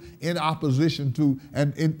do in opposition to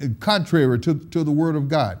and contrary to the word of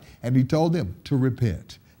God. And he told them to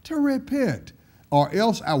repent, or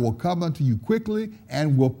else I will come unto you quickly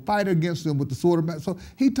and will fight against them with the sword of my. So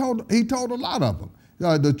he told a lot of them.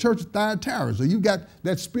 The church of Thyatira. So you got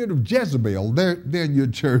that spirit of Jezebel there in your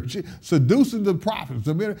church, seducing the prophets.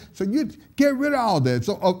 So you get rid of all that.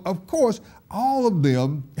 So of course, all of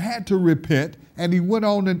them had to repent. And he went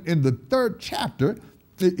on in the 3rd chapter.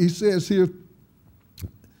 He says here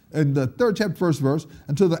in the 3rd chapter, 1st verse,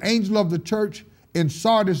 until the angel of the church in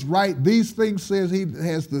Sardis write these things, says he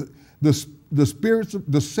has the spirits,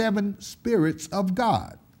 the 7 spirits of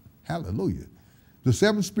God. Hallelujah. The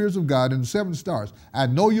 7 spirits of God and the 7 stars. I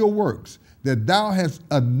know your works, that thou hast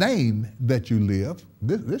a name that you live.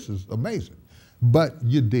 This is amazing. But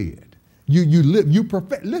you're dead. You live, you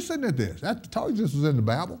perfect. Listen to this. I told you this was in the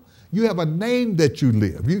Bible. You have a name that you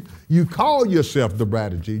live. You call yourself the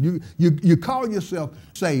bride of Jesus. You call yourself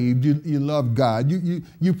saved. You love God.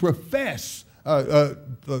 You profess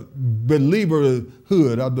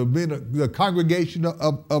believerhood of the congregation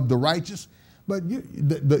of the righteous. But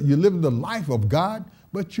you're living the life of God,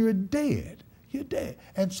 but you're dead. You're dead.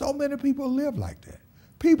 And so many people live like that.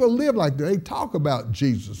 People live like that. They talk about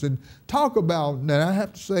Jesus and talk about, and I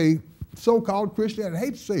have to say, so-called Christianity. I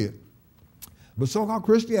hate to say it, but so-called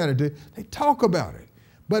Christianity, they talk about it.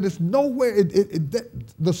 But it's nowhere,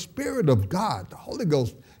 the Spirit of God, the Holy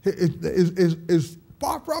Ghost, is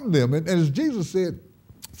far from them. And as Jesus said,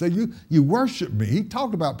 you worship me. He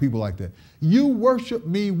talked about people like that. You worship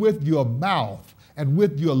me with your mouth and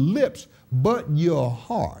with your lips, but your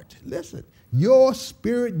heart, listen, your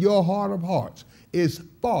spirit, your heart of hearts is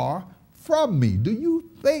far from me. Do you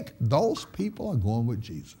think those people are going with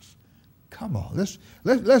Jesus? Come on,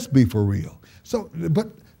 let's be for real. So, but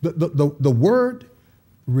the word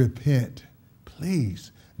repent,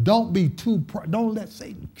 please. Don't be don't let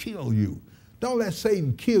Satan kill you. Don't let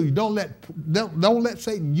Satan kill you. Don't let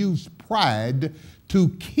Satan use pride to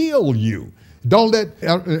kill you. Don't let,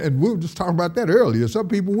 and we were just talking about that earlier. Some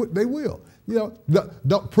people, they will.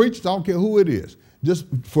 Don't preach, don't care who it is. Just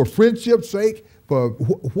for friendship's sake, for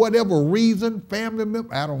whatever reason, family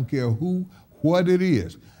member, I don't care what it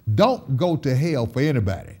is. Don't go to hell for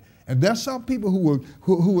anybody. And there's some people who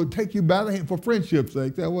will take you by the hand for friendship's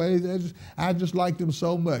sake. That way, I just like them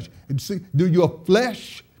so much. And see, do your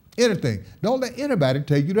flesh anything. Don't let anybody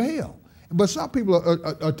take you to hell. But some people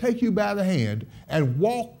take you by the hand and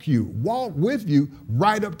walk with you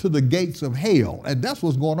right up to the gates of hell. And that's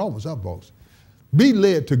what's going on with some folks. Be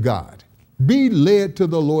led to God. Be led to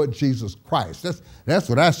the Lord Jesus Christ. That's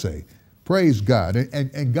what I say. Praise God.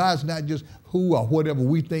 And God's not just who or whatever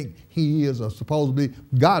we think he is or supposed to be.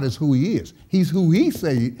 God is who he is. He's who he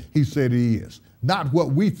said he is. Not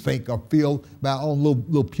what we think or feel by our own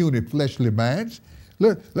little puny fleshly minds.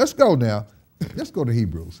 Let's go now. Let's go to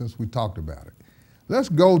Hebrews since we talked about it. Let's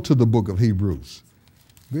go to the book of Hebrews.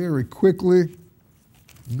 Very quickly,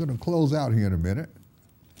 I'm going to close out here in a minute.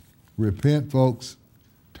 Repent, folks.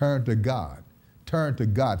 Turn to God. Turn to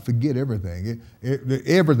God. Forget everything.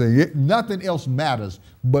 Everything. Nothing else matters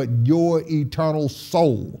but your eternal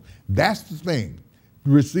soul. That's the thing.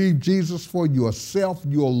 Receive Jesus for yourself,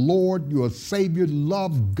 your Lord, your Savior.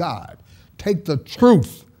 Love God. Take the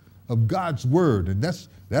truth of God's word, and that's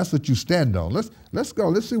what you stand on. Let's go.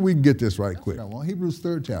 Let's see if we can get this right quick. Hebrews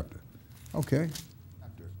 3rd chapter. Okay.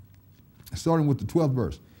 Starting with the 12th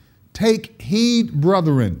verse. Take heed,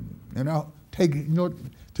 brethren, and I'll take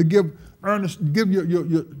to give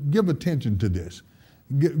attention to this.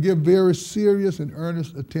 Give very serious and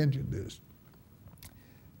earnest attention to this.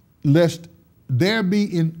 Lest there be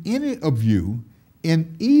in any of you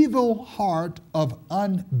an evil heart of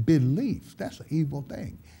unbelief. That's an evil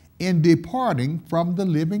thing. In departing from the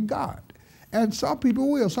living God. And some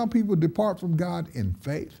people will. Some people depart from God in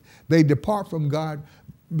faith. They depart from God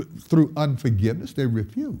through unforgiveness. They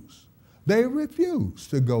refuse. They refuse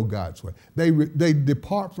to go God's way. They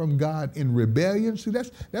depart from God in rebellion. See,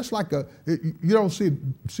 that's like you don't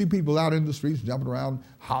see people out in the streets jumping around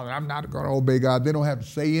hollering, I'm not going to obey God. They don't have to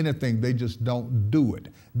say anything. They just don't do it.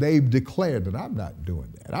 They've declared that I'm not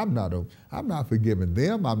doing that. I'm not forgiving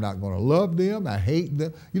them. I'm not going to love them. I hate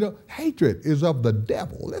them. Hatred is of the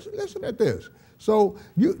devil. Listen at this. So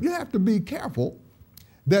you have to be careful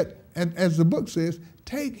that, and as the book says,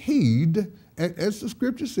 take heed, as the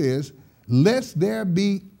scripture says, lest there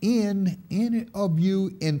be in any of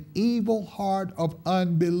you an evil heart of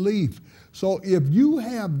unbelief. So if you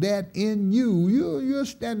have that in you, you're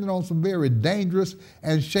standing on some very dangerous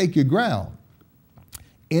and shaky ground.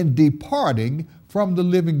 in departing from the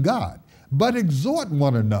living God, but exhort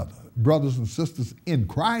one another, brothers and sisters in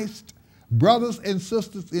Christ, brothers and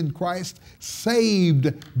sisters in Christ,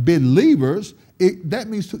 saved believers. That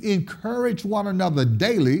means to encourage one another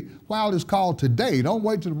daily while it's called today. Don't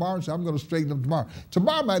wait till tomorrow and say, I'm going to straighten up tomorrow.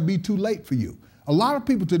 Tomorrow might be too late for you. A lot of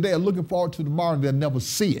people today are looking forward to tomorrow and they'll never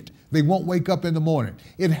see it. They won't wake up in the morning.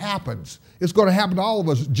 It happens. It's going to happen to all of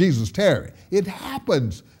us, Jesus tarry. It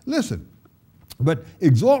happens. Listen, but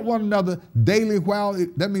exhort one another daily while,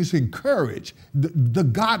 that means encourage the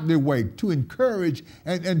godly way, to encourage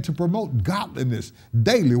and to promote godliness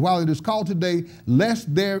daily while it is called today, lest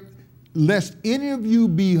any of you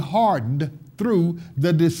be hardened through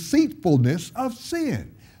the deceitfulness of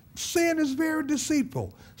sin. Sin is very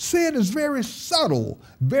deceitful. Sin is very subtle,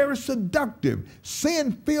 very seductive.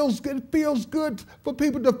 Sin feels good for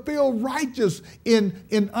people to feel righteous in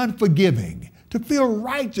unforgiving, to feel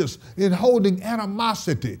righteous in holding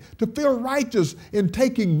animosity, to feel righteous in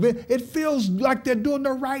taking, it feels like they're doing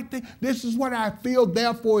the right thing. This is what I feel,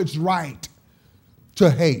 therefore it's right to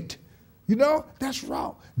hate. You know, that's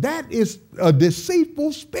wrong. That is a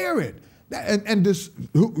deceitful spirit.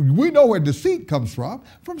 We know where deceit comes from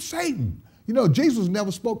Satan. You know, Jesus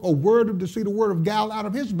never spoke a word of deceit, a word of guile out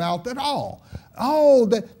of his mouth at all. Oh,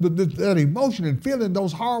 that emotion and feeling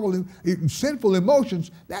those horrible, sinful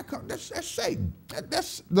emotions, that's Satan.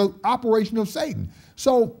 That's the operation of Satan.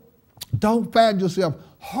 So don't find yourself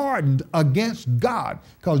hardened against God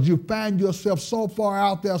because you find yourself so far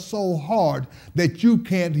out there so hard that you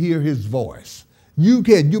can't hear his voice. You'll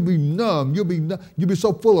be numb. You'll be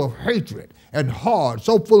so full of hatred and hard,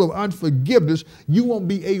 so full of unforgiveness, you won't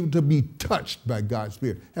be able to be touched by God's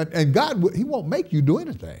Spirit. And God, he won't make you do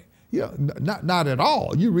anything. You know, not at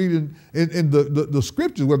all. You read in the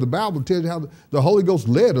scriptures where the Bible tells you how the Holy Ghost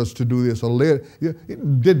led us to do this, or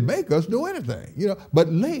it didn't make us do anything, you know,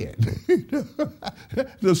 but led.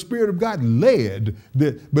 The Spirit of God led.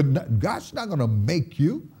 But God's not going to make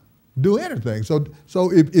you do anything. So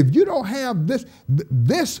if you don't have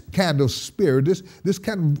this kind of spirit, this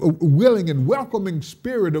kind of willing and welcoming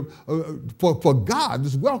spirit for God,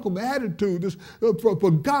 this welcome attitude,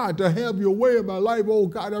 for God to have your way in my life, oh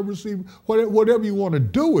God, I receive whatever you want to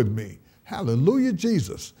do with me. Hallelujah,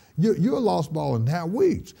 Jesus. You're a lost ball and have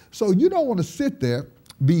weeds. So you don't want to sit there,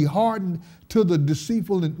 be hardened to the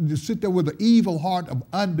deceitful, and sit there with the evil heart of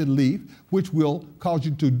unbelief, which will cause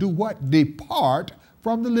you to do what? Depart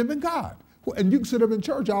from the living God. And you can sit up in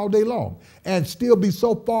church all day long and still be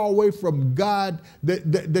so far away from God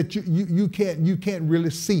that you can't really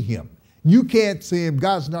see him. You can't see him.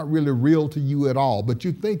 God's not really real to you at all, but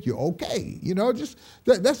you think you're okay. You know,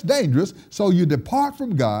 that's dangerous. So you depart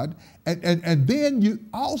from God, and then you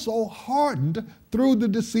also hardened through the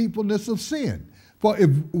deceitfulness of sin. For if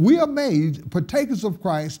we are made partakers of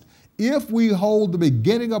Christ, if we hold the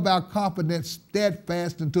beginning of our confidence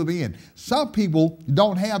steadfast until the end. Some people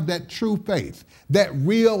don't have that true faith, that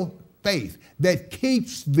real faith that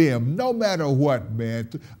keeps them no matter what, man,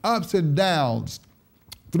 ups and downs,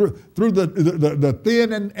 through the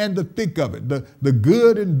thin and the thick of it, the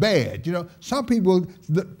good and bad. You know, some people,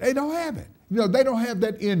 they don't have it. You know, they don't have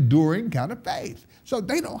that enduring kind of faith. So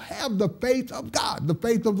they don't have the faith of God, the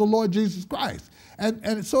faith of the Lord Jesus Christ.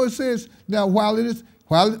 And so it says, now while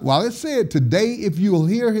it said, today if you will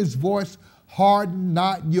hear his voice, harden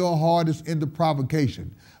not your hearts in the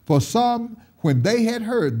provocation. For some, when they had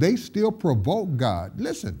heard, they still provoked God.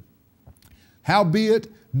 Listen,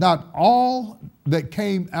 howbeit not all that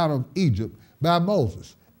came out of Egypt by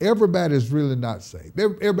Moses. Everybody is really not saved.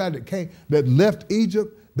 Everybody that left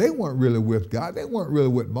Egypt, they weren't really with God. They weren't really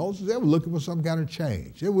with Moses. They were looking for some kind of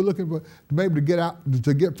change. They were looking for maybe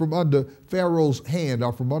to get from under Pharaoh's hand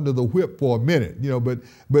or from under the whip for a minute. You know, but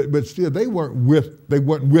still they weren't with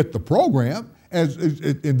the program as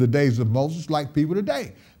in the days of Moses, like people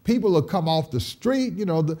today. People will come off the street, you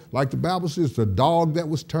know, like the Bible says, the dog that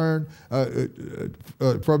was turned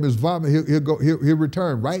from his vomit, he'll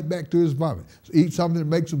return right back to his vomit. Eat something that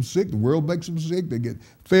makes them sick. The world makes them sick. They get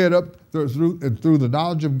fed up through the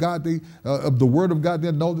knowledge of God, of the Word of God.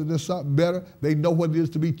 They know that there's something better. They know what it is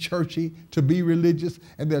to be churchy, to be religious,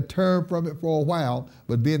 and they'll turn from it for a while,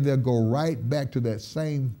 but then they'll go right back to that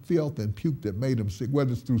same filth and puke that made them sick,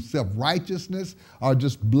 whether it's through self-righteousness or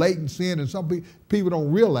just blatant sin. And some people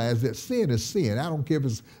don't realize that sin is sin. I don't care if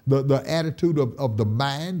it's the attitude of the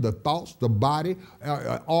mind, the thoughts, the body,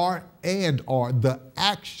 or the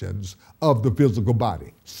actions of the physical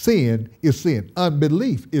body. Sin is sin.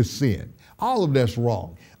 Unbelief is sin. All of that's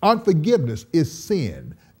wrong. Unforgiveness is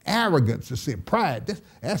sin. Arrogance is sin. Pride,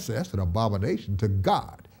 that's an abomination to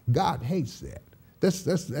God. God hates that. That's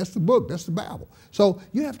the book. That's the Bible. So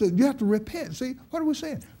you have to repent. See, what are we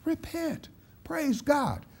saying? Repent. Praise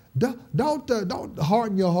God. Don't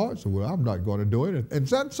harden your heart. So, well, I'm not going to do it. And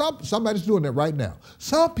somebody's doing that right now.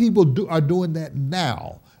 Some people are doing that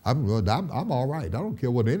now. I'm all right. I don't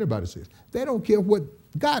care what anybody says. They don't care what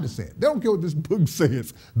God is saying. They don't care what this book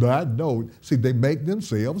says. No. See, they make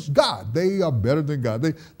themselves God. They are better than God.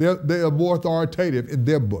 They are more authoritative in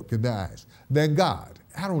their book, in their eyes, than God.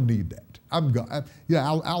 I don't need that. I'm God.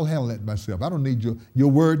 I'll handle that myself. I don't need your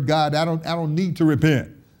word, God. I don't need to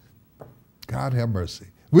repent. God have mercy.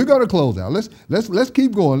 We're going to close out. Let's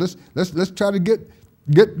keep going. Let's try to get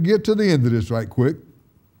to the end of this right quick.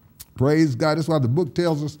 Praise God. That's why the book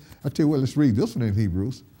tells us. I tell you what, let's read this one in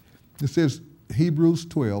Hebrews. It says, Hebrews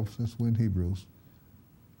 12, that's when Hebrews.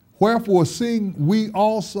 Wherefore, seeing we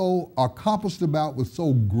also are compassed about with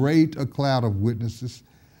so great a cloud of witnesses,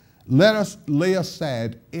 let us lay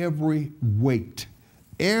aside every weight,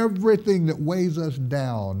 everything that weighs us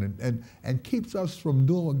down and keeps us from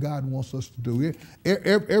doing what God wants us to do.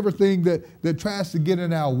 Everything that tries to get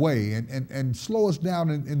in our way and slow us down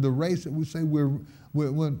in the race that we say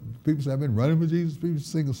when people say, I've been running for Jesus, people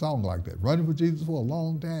sing a song like that, running for Jesus for a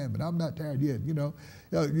long time, and I'm not tired yet,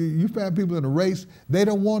 You find people in a race, they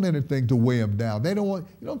don't want anything to weigh them down. You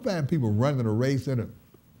don't find people running a race in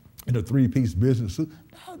a three-piece business suit.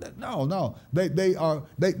 No. They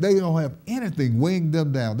don't have anything weighing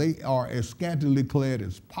them down. They are as scantily clad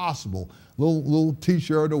as possible. Little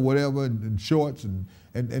t-shirt or whatever and shorts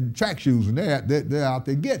and track shoes, and they're out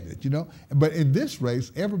there getting it, But in this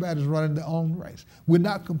race, everybody's running their own race. We're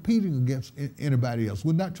not competing against anybody else.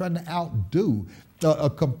 We're not trying to outdo a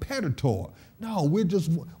competitor. No,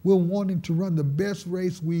 we're wanting to run the best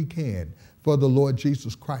race we can for the Lord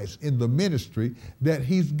Jesus Christ in the ministry that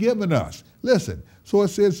he's given us. Listen, so it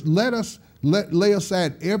says, lay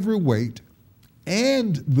aside every weight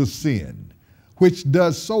and the sin which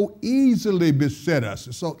does so easily beset us,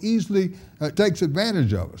 so easily takes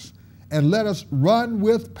advantage of us. And let us run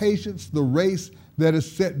with patience the race that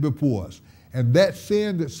is set before us. And the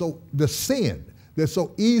sin that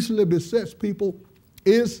so easily besets people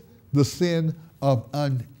is the sin of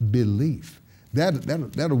unbelief. That'll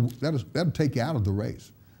take you out of the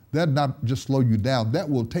race. That'll not just slow you down. That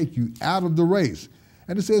will take you out of the race.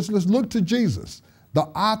 And it says, let's look to Jesus, the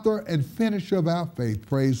author and finisher of our faith,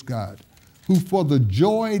 praise God, who for the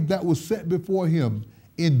joy that was set before him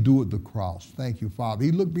endured the cross. Thank you, Father.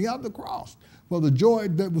 He looked beyond the cross for the joy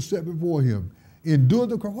that was set before him. Endured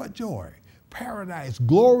the cross. What joy? Paradise,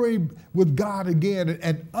 glory with God again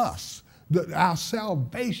and us. Our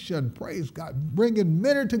salvation, praise God, bringing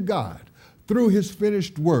many to God through his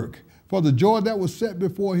finished work. For the joy that was set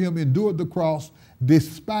before him endured the cross,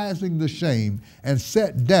 despising the shame, and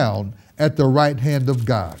sat down at the right hand of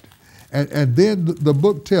God. And then the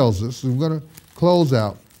book tells us, we're going to close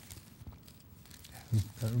out.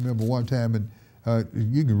 I remember one time, and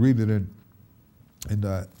you can read it in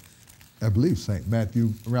I believe, St. Matthew,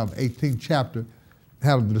 around the 18th chapter,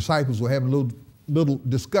 how the disciples were having a little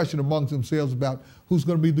discussion amongst themselves about who's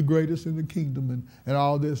going to be the greatest in the kingdom and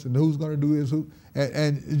all this, and who's going to do this.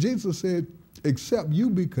 And Jesus said, except you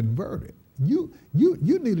be converted, you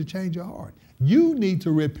need to change your heart. You need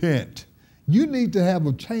to repent. You need to have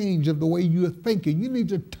a change of the way you're thinking. You need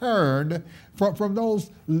to turn from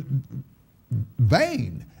those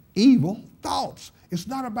vain, evil thoughts. It's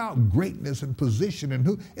not about greatness and position and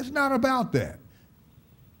who. It's not about that.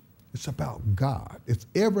 It's about God.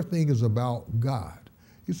 Everything is about God.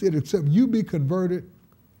 He said, except you be converted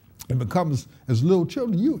and become as little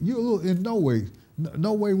children, you in no way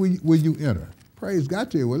will you enter. Praise God. I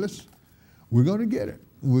tell you what, we're going to get it.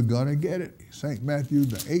 We're going to get it. St. Matthew,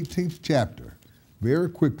 the 18th chapter. Very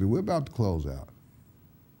quickly. We're about to close out.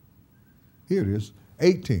 Here it is,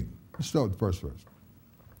 18. Let's start with the first verse.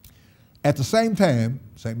 At the same time,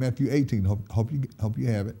 St. Matthew 18, hope you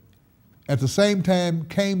have it. At the same time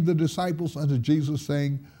came the disciples unto Jesus,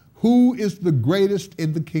 saying, who is the greatest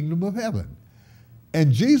in the kingdom of heaven?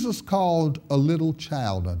 And Jesus called a little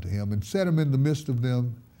child unto him and set him in the midst of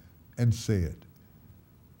them and said,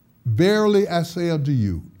 verily I say unto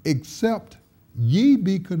you, except ye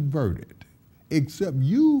be converted, except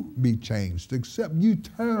you be changed, except you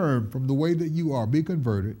turn from the way that you are, be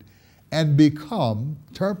converted, and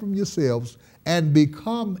turn from yourselves and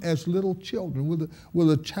become as little children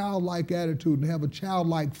with a childlike attitude and have a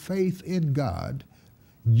childlike faith in God,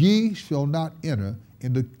 ye shall not enter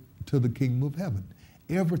to the kingdom of heaven.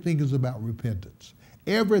 Everything is about repentance.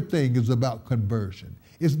 Everything is about conversion.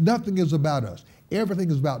 Nothing is about us.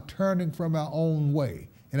 Everything is about turning from our own way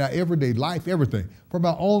in our everyday life, everything, from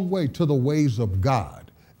our own way to the ways of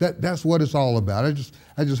God. That's what it's all about. I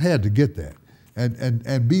just had to get that.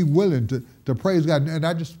 And be willing to praise God. And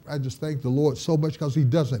I just thank the Lord so much because he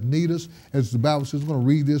doesn't need us. As the Bible says, we're going to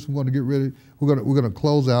read this, we're going to get ready. We're going to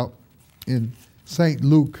close out in St.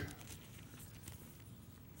 Luke,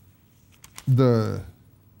 the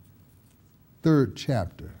 3rd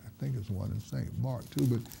chapter. I think it's one in St. Mark too,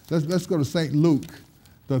 but let's go to St. Luke,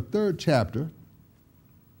 the 3rd chapter.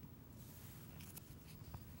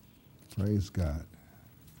 Praise God.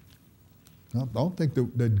 Don't think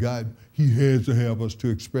that God, he has to have us to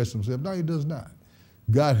express himself. No, he does not.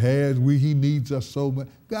 God he needs us so much.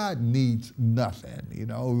 God needs nothing. You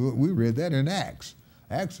know, we read that in Acts.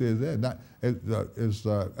 Acts says that.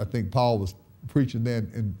 I think Paul was preaching there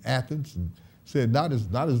in Athens and said not as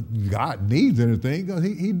God needs anything, because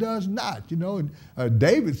he does not. You know, and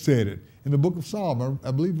David said it in the book of Psalms.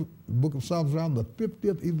 I believe the book of Psalms around the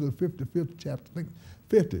 50th, either the 55th chapter, I think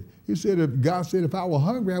 50. He said, God said, if I were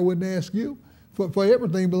hungry, I wouldn't ask you. For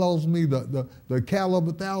everything belongs to me, the cattle of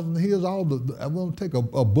 1,000 hills, I won't take a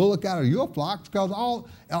bullock out of your flocks, because all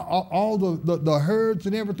the herds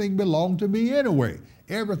and everything belong to me anyway.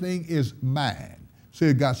 Everything is mine,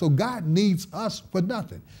 said God. So God needs us for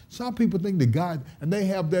nothing. Some people think that God, and they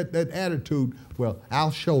have that attitude, well,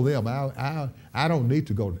 I'll show them. I don't need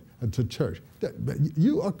to go to church.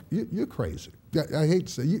 You're crazy. I hate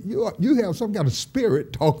to say, you have some kind of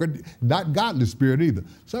spirit talking, not godly spirit either,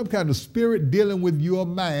 some kind of spirit dealing with your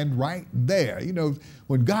mind right there. You know,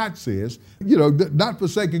 when God says, you know, not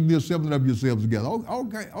forsaking the assembling of yourselves together.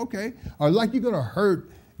 Okay. Or like you're going to hurt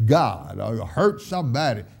God or hurt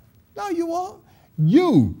somebody. No, you won't.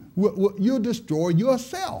 You'll destroy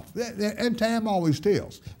yourself. And Tam always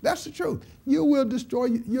tells. That's the truth. You will destroy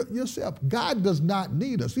yourself. God does not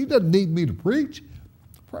need us. He doesn't need me to preach.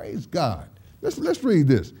 Praise God. Let's read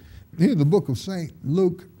this. Here in the book of St.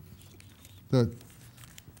 Luke, the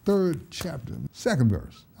 3rd chapter, 2nd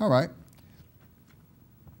verse. All right.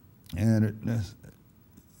 And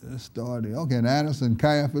let's start here. Okay, and Annas and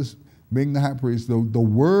Caiaphas, being the high priest, the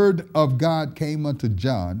word of God came unto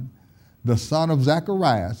John, the son of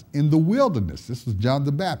Zacharias, in the wilderness. This was John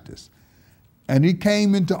the Baptist. And he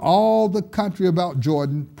came into all the country about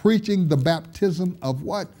Jordan, preaching the baptism of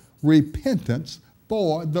what? Repentance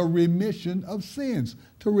for the remission of sins.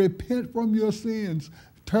 To repent from your sins.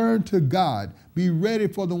 Turn to God. Be ready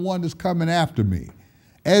for the one that's coming after me.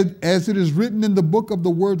 As it is written in the book of the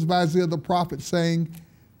words of Isaiah the prophet, saying,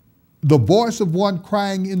 the voice of one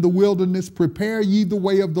crying in the wilderness, prepare ye the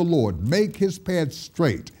way of the Lord, make his path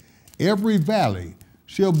straight. Every valley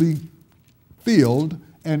shall be filled,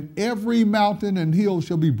 and every mountain and hill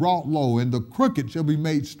shall be brought low, and the crooked shall be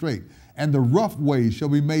made straight, and the rough ways shall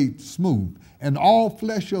be made smooth, and all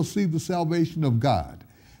flesh shall see the salvation of God.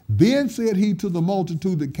 Then said he to the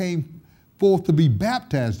multitude that came forth to be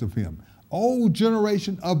baptized of him, O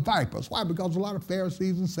generation of vipers. Why? Because a lot of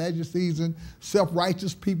Pharisees and Sadducees and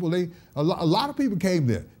self-righteous people, a lot of people came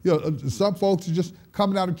there. You know, some folks are just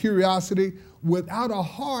coming out of curiosity without a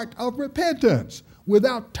heart of repentance,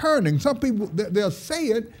 without turning. Some people, they'll say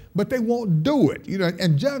it, but they won't do it. You know,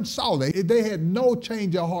 and John saw that. They had no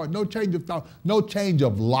change of heart, no change of thought, no change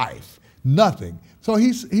of life, nothing. So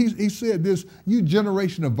he said this, you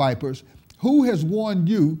generation of vipers, who has warned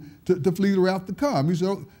you to flee the wrath to come? He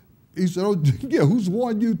said, oh, yeah, who's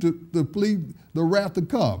warned you to flee the wrath to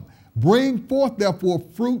come? Bring forth, therefore,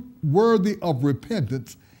 fruit worthy of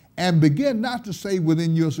repentance, and begin not to say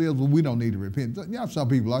within yourselves, well, we don't need to repent. You know, some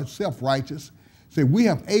people are self-righteous. Say, we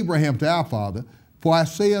have Abraham to our father, for I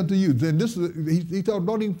say unto you. Then this is, he told them,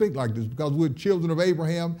 don't even think like this, because we're children of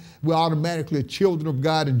Abraham. We're automatically children of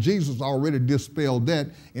God, and Jesus already dispelled that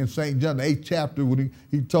in St. John, the 8th chapter, when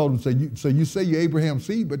he told them, so you say you're Abraham's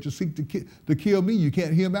seed, but you seek to kill me. You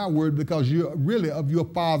can't hear my word because you're really of your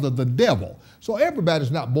father, the devil. So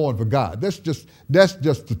everybody's not born for God. That's just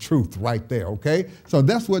the truth right there, okay? So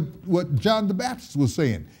that's what John the Baptist was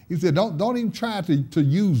saying. He said, don't even try to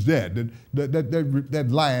use that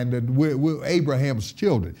line that we're Abraham's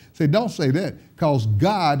children. Say, don't say that, because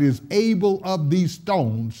God is able of these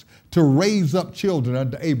stones to raise up children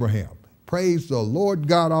unto Abraham. Praise the Lord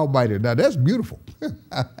God Almighty. Now that's beautiful.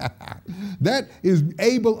 That is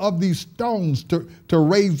able of these stones to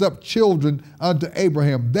raise up children unto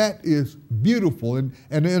Abraham. That is beautiful. And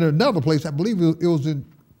in another place, I believe it was in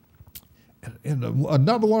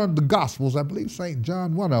another one of the Gospels, I believe St.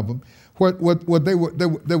 John, one of them, where they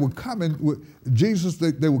were coming with Jesus.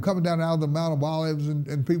 They were coming down out of the Mount of Olives,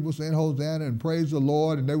 and people were saying Hosanna and praise the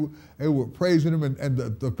Lord, and they were praising him, and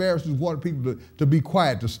the Pharisees wanted people to be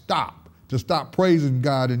quiet, to stop praising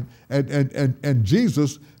God, and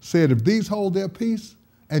Jesus said, if these hold their peace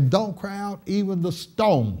and don't cry out, even the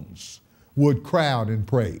stones would crowd in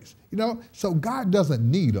praise. You know, so God doesn't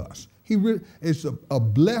need us. It's a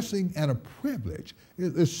blessing and a privilege.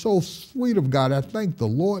 It's so sweet of God. I thank the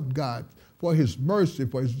Lord God for his mercy,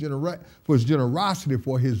 for his generosity,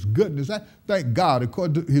 for his goodness. I thank God.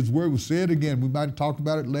 According to his word was said again, we might have talked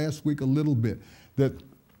about it last week a little bit,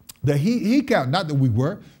 that he counted, not that we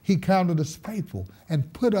were, he counted us faithful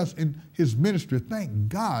and put us in his ministry. Thank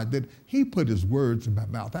God that he put his words in my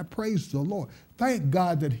mouth. I praise the Lord. Thank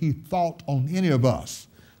God that he thought on any of us.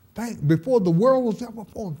 Before the world was ever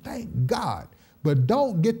formed, thank God. But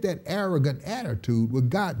don't get that arrogant attitude where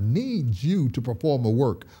God needs you to perform a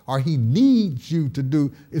work or he needs you to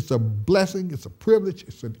do. It's a blessing, it's a privilege,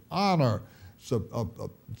 it's an honor,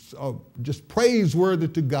 it's just praiseworthy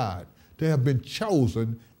to God to have been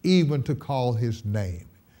chosen even to call his name.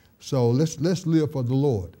 So let's live for the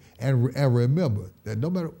Lord and remember that no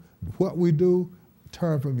matter what we do,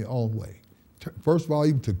 turn from your own way. First of all,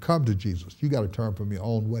 even to come to Jesus, you got to turn from your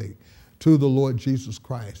own way to the Lord Jesus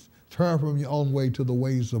Christ. Turn from your own way to the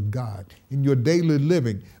ways of God. In your daily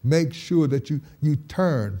living, make sure that you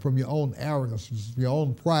turn from your own arrogance, your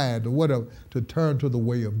own pride or whatever, to turn to the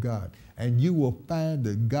way of God. And you will find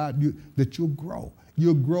that you'll grow.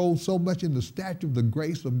 You'll grow so much in the stature of the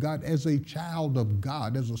grace of God as a child of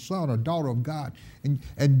God, as a son or daughter of God.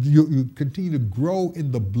 And you continue to grow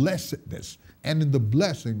in the blessedness and in the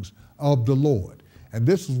blessings of the Lord. And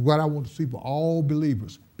this is what I want to see for all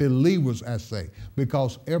believers. Believers, I say,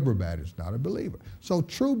 because everybody's not a believer. So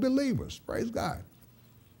true believers, praise God.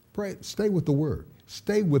 Stay with the word.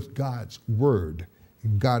 Stay with God's word,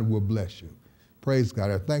 and God will bless you. Praise God.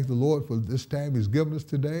 I thank the Lord for this time he's given us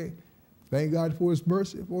today. Thank God for his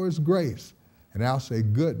mercy, for his grace. And I'll say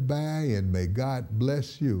goodbye, and may God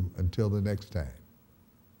bless you until the next time.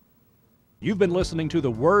 You've been listening to the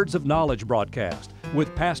Words of Knowledge broadcast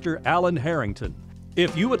with Pastor Alan Harrington.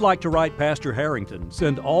 If you would like to write Pastor Harrington,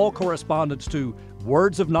 send all correspondence to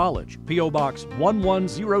Words of Knowledge, P.O. Box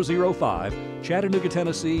 11005, Chattanooga,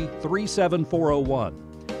 Tennessee 37401.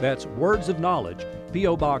 That's Words of Knowledge,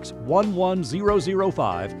 P.O. Box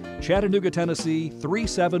 11005, Chattanooga, Tennessee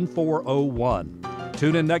 37401.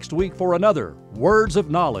 Tune in next week for another Words of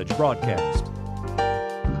Knowledge broadcast.